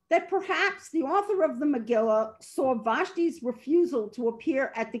suggests that perhaps the author of the Megillah saw Vashti's refusal to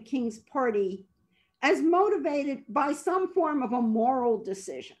appear at the king's party as motivated by some form of a moral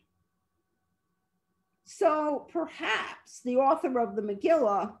decision. So perhaps the author of the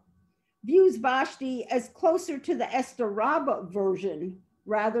Megillah views Vashti as closer to the Esther Rabba version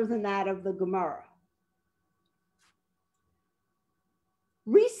rather than that of the Gemara.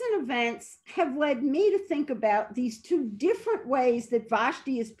 Recent events have led me to think about these 2 different ways that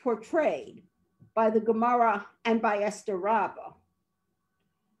Vashti is portrayed by the Gemara and by Esther Rabba.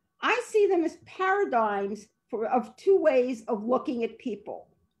 I see them as paradigms of 2 ways of looking at people.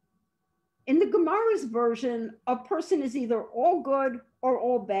 In the Gemara's version, a person is either all good or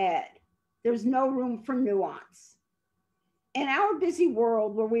all bad. There's no room for nuance. In our busy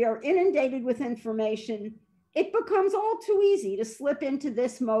world where we are inundated with information, it becomes all too easy to slip into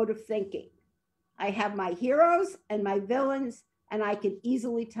this mode of thinking. I have my heroes and my villains, and I can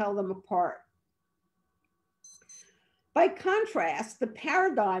easily tell them apart. By contrast, the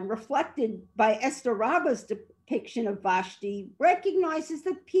paradigm reflected by Esther Rabba's depiction of Vashti recognizes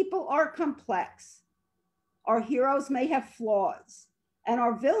that people are complex. Our heroes may have flaws, and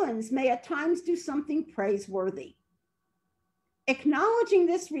our villains may at times do something praiseworthy. Acknowledging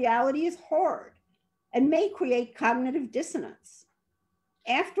this reality is hard and may create cognitive dissonance.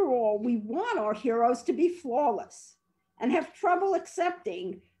 After all, we want our heroes to be flawless and have trouble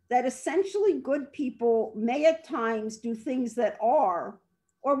accepting that essentially good people may at times do things that are,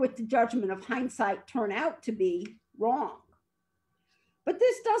 or with the judgment of hindsight, turn out to be wrong. But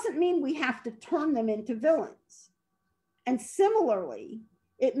this doesn't mean we have to turn them into villains. And similarly,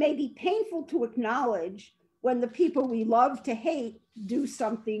 it may be painful to acknowledge when the people we love to hate do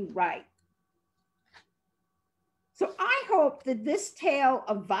something right. So I hope that this tale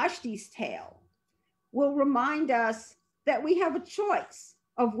of Vashti's tale will remind us that we have a choice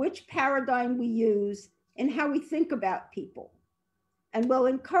of which paradigm we use in how we think about people, and will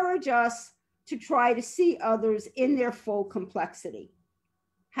encourage us to try to see others in their full complexity.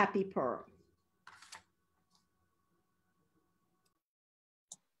 Happy Purim.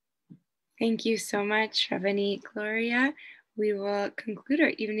 Thank you so much, Rabbanit Gloria. We will conclude our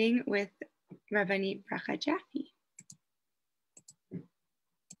evening with Rabbanit Bracha Jaffe.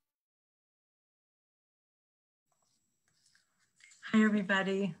 Hi,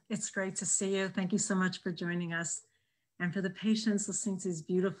 everybody. It's great to see you. Thank you so much for joining us and for the patience listening to these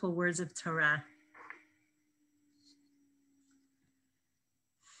beautiful words of Torah.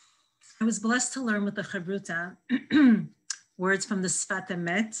 I was blessed to learn with the Chavruta words from the Sfat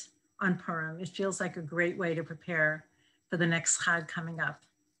Emet on Purim. It feels like a great way to prepare for the next Chag coming up,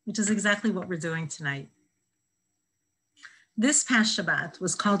 which is exactly what we're doing tonight. This past Shabbat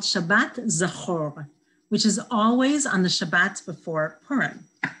was called Shabbat Zachor, which is always on the Shabbat before Purim.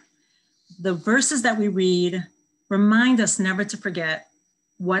 The verses that we read remind us never to forget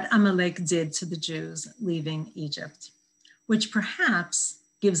what Amalek did to the Jews leaving Egypt, which perhaps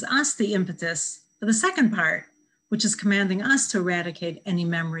gives us the impetus for the second part, which is commanding us to eradicate any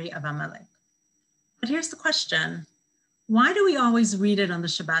memory of Amalek. But here's the question: why do we always read it on the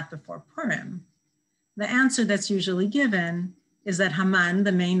Shabbat before Purim? The answer that's usually given is that Haman,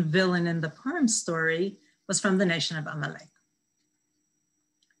 the main villain in the Purim story, was from the nation of Amalek.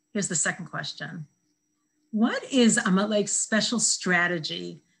 Here's the second question. What is Amalek's special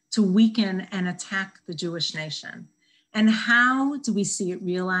strategy to weaken and attack the Jewish nation? And how do we see it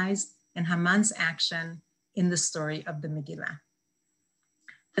realized in Haman's action in the story of the Megillah?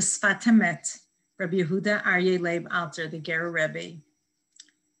 The Sfat Emet, Rabbi Yehuda Aryeh Leib Alter, the Ger Rebbe,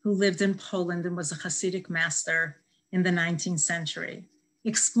 who lived in Poland and was a Hasidic master in the 19th century,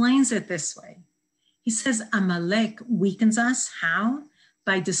 explains it this way. He says, Amalek weakens us, how?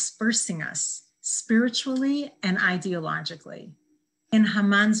 By dispersing us spiritually and ideologically. In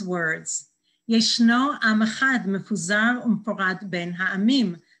Haman's words, Yeshno am echad mefuzar umforad ben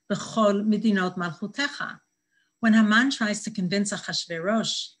ha'amim b'chol medinot malchutecha. When Haman tries to convince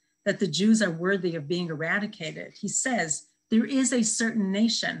Achashverosh that the Jews are worthy of being eradicated, he says, there is a certain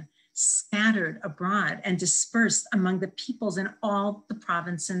nation scattered abroad and dispersed among the peoples in all the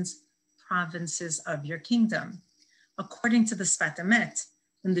provinces of your kingdom. According to the Sfat Emet,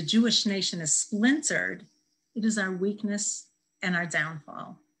 when the Jewish nation is splintered, it is our weakness and our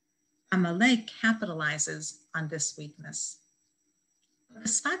downfall. Amalek capitalizes on this weakness. The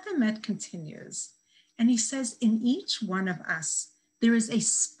Sfat Emet continues, and he says, in each one of us, there is a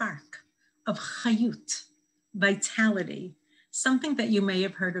spark of chayut, vitality, something that you may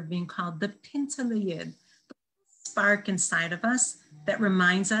have heard of being called the Pintele, the spark inside of us that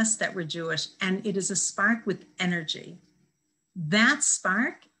reminds us that we're Jewish, and it is a spark with energy. That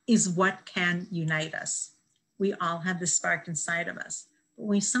spark is what can unite us. We all have this spark inside of us, but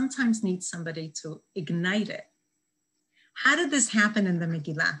we sometimes need somebody to ignite it. How did this happen in the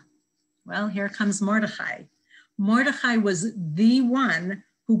Megillah? Well, here comes Mordechai. Mordechai was the one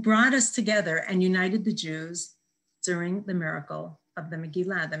who brought us together and united the Jews during the miracle of the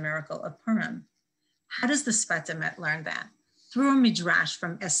Megillah, the miracle of Purim. How does the Sfat Emet learn that? Through a midrash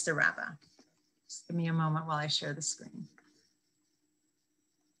from Esther Rabba. Just give me a moment while I share the screen.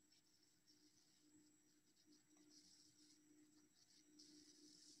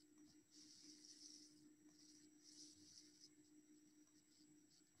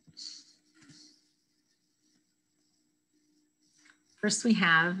 First, we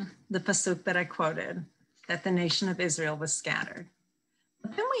have the pasuk that I quoted, that the nation of Israel was scattered.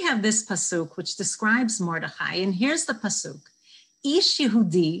 But then we have this pasuk, which describes Mordechai, and here's the pasuk. Ish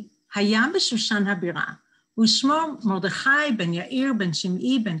Yehudi hayam b'Shushan habira, u'shmo Mordechai ben Yair ben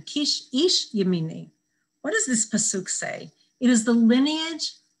Shim'i ben Kish ish Yemini. What does this pasuk say? It is the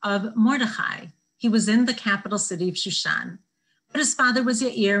lineage of Mordechai. He was in the capital city of Shushan. But his father was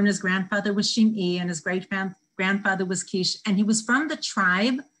Yair, and his grandfather was Shim'i, and his great-grandfather was Kish, and he was from the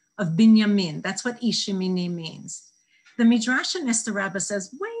tribe of Binyamin. That's what Ish Yemini means. The Midrash in Esther Rabba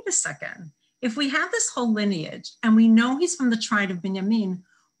says, wait a second. If we have this whole lineage and we know he's from the tribe of Binyamin,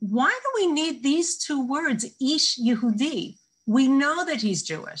 why do we need these two words, Ish Yehudi? We know that he's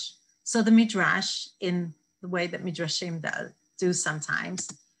Jewish. So the Midrash, in the way that Midrashim do sometimes,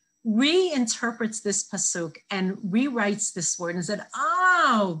 reinterprets this pasuk and rewrites this word and said,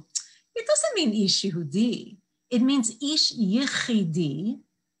 oh, it doesn't mean Ish Yehudi. It means Ish Yechidi.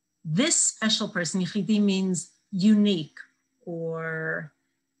 This special person, Yechidi means unique or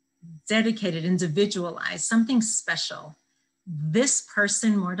dedicated, individualized, something special. This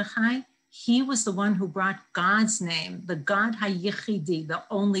person, Mordechai, he was the one who brought God's name, the God HaYechidi, the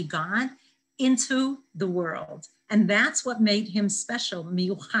only God, into the world. And that's what made him special,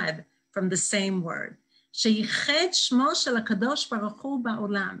 miyuchad, from the same word. Sheyiched shmo shel HaKadosh Baruch Hu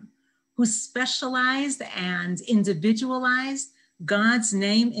ba'olam, who specialized and individualized God's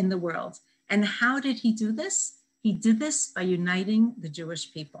name in the world. And how did he do this? He did this by uniting the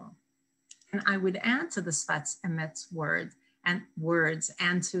Jewish people. And I would add to the Sfat Emet's words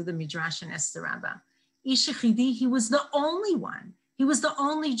and to the Midrash and Esther Rabba. Ish Echidi, he was the only one. He was the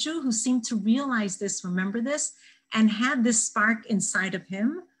only Jew who seemed to realize this, remember this, and had this spark inside of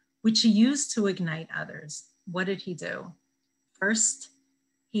him, which he used to ignite others. What did he do? First,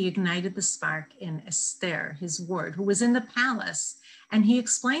 he ignited the spark in Esther, his ward, who was in the palace. And he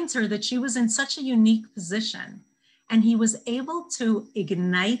explained to her that she was in such a unique position. And he was able to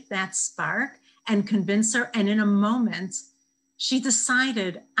ignite that spark and convince her. And in a moment, she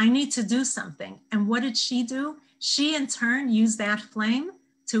decided, I need to do something. And what did she do? She in turn used that flame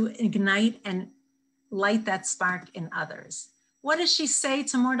to ignite and light that spark in others. What does she say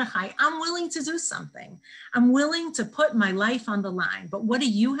to Mordechai? I'm willing to do something. I'm willing to put my life on the line. But what do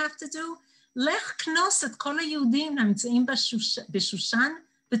you have to do? Lech knos et kol haYehudim namtzeim b'Shushan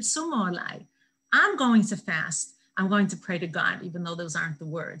v'tzumo alai. I'm going to fast. I'm going to pray to God, even though those aren't the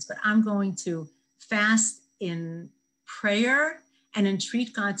words, but I'm going to fast in prayer and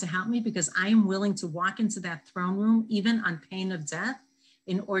entreat God to help me, because I am willing to walk into that throne room, even on pain of death,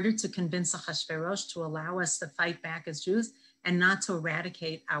 in order to convince Achashverosh to allow us to fight back as Jews and not to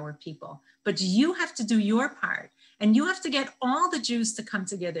eradicate our people. But you have to do your part, and you have to get all the Jews to come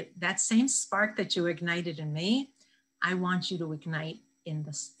together. That same spark that you ignited in me, I want you to ignite in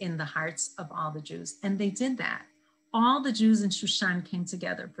the hearts of all the Jews. And they did that. All the Jews in Shushan came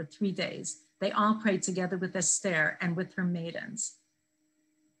together for 3 days. They all prayed together with Esther and with her maidens.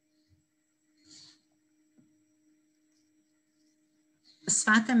 The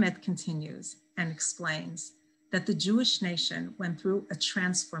Sfat Emet continues and explains that the Jewish nation went through a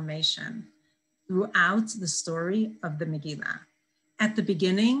transformation throughout the story of the Megillah. At the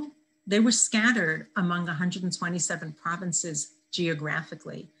beginning, they were scattered among 127 provinces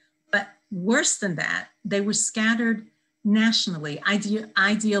geographically, but worse than that, they were scattered nationally,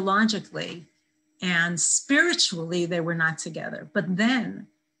 ideologically, and spiritually, they were not together. But then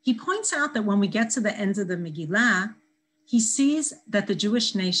he points out that when we get to the end of the Megillah, he sees that the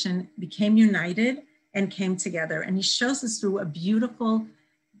Jewish nation became united and came together. And he shows us through a beautiful,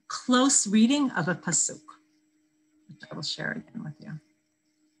 close reading of a pasuk, which I will share again with you.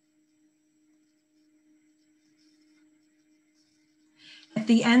 At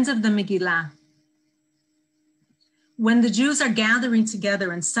the end of the Megillah, when the Jews are gathering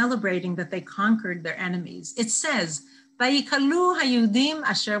together and celebrating that they conquered their enemies, it says, Vayikalu haYehudim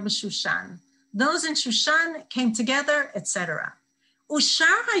asher b'Shushan. Those in Shushan came together, etc.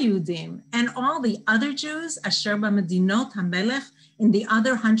 Ushar haYehudim, and all the other Jews, asher b'Medinot hamelech, in the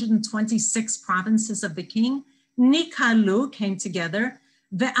other 126 provinces of the king, nikalu, came together,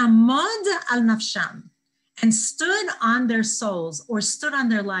 ve'amod al nafsham, and stood on their souls, or stood on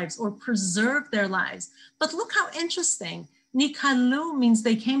their lives, or preserved their lives. But look how interesting. Nikalu means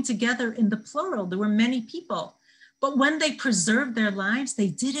they came together in the plural. There were many people. But when they preserved their lives, they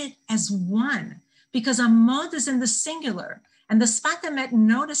did it as one, because amod is in the singular. And the Sfat Emet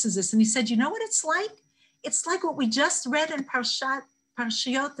notices this, and he said, you know what it's like? It's like what we just read in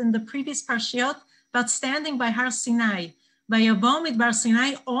Parshiot, in the previous Parshiot, about standing by Har Sinai. Vayavo midbar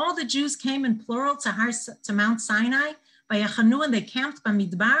Sinai, all the Jews came in plural to Mount Sinai. Vayachanu, and they camped by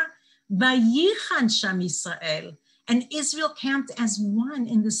Midbar. Vayichan sham Yisrael, and Israel camped as one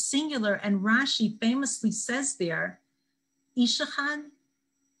in the singular. And Rashi famously says there, Ish echad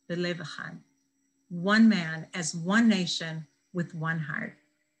v'lev echad, one man as one nation with one heart.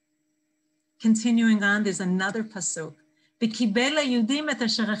 Continuing on, there's another pasuk. V'kibel haYehudim et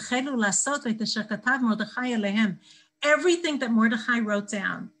asher echelu lasot v'et asher katav Mordechai alehem. Everything that Mordechai wrote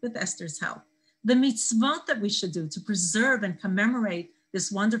down with Esther's help, the mitzvot that we should do to preserve and commemorate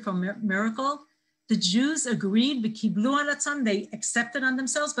this wonderful miracle, the Jews agreed, v'kiblu al atzam, they accepted on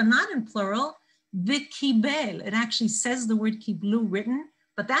themselves, but not in plural, v'kibel. It actually says the word kiblu written,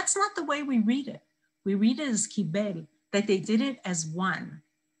 but that's not the way we read it. We read it as kibel, that they did it as one.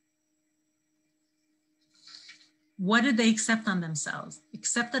 What did they accept on themselves?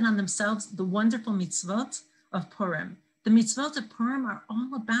 Accepted on themselves the wonderful mitzvot of Purim. The mitzvot of Purim are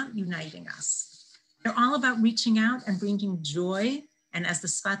all about uniting us. They're all about reaching out and bringing joy, and as the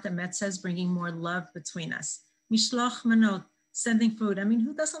Sfat Emet says, bringing more love between us. Mishloch manot, sending food. I mean,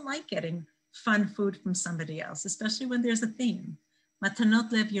 who doesn't like getting fun food from somebody else, especially when there's a theme?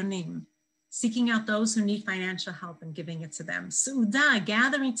 Matanot lev yonim, seeking out those who need financial help and giving it to them. Su'udah,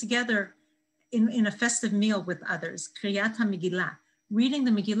 gathering together in a festive meal with others. Kriyat HaMegillah, reading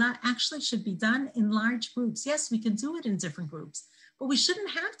the Megillah actually should be done in large groups. Yes, we can do it in different groups, but we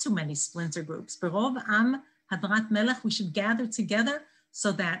shouldn't have too many splinter groups. Berov Am Hadrat Melech, we should gather together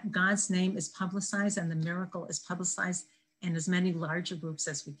so that God's name is publicized and the miracle is publicized in as many larger groups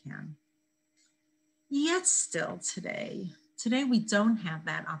as we can. Yet still today we don't have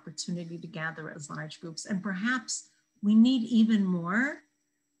that opportunity to gather as large groups. And perhaps we need even more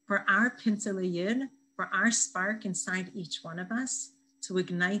for our Pintele, for our spark inside each one of us to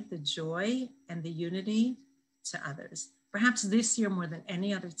ignite the joy and the unity to others. Perhaps this year more than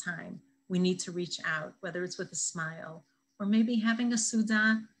any other time, we need to reach out, whether it's with a smile or maybe having a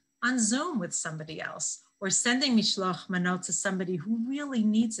Suda on Zoom with somebody else, or sending Mishloach Manot to somebody who really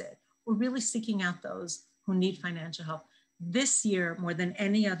needs it, or really seeking out those who need financial help. This year, more than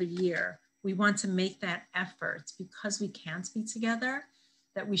any other year, we want to make that effort because we can't be together,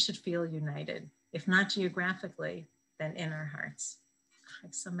 that we should feel united, if not geographically, then in our hearts.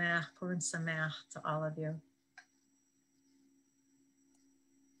 Chag Sameach, Purim Sameach to all of you.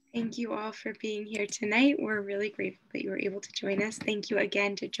 Thank you all for being here tonight. We're really grateful that you were able to join us. Thank you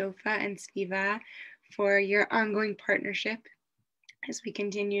again to Jaffe and Sviva for your ongoing partnership as we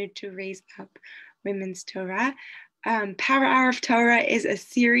continue to raise up women's Torah. Power Hour of Torah is a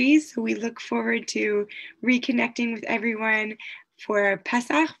series, so we look forward to reconnecting with everyone for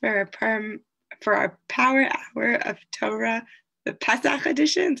Pesach, for our Power Hour of Torah, the Pesach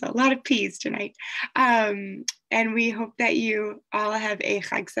edition. So a lot of P's tonight. And we hope that you all have a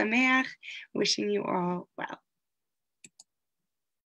Chag Sameach, wishing you all well.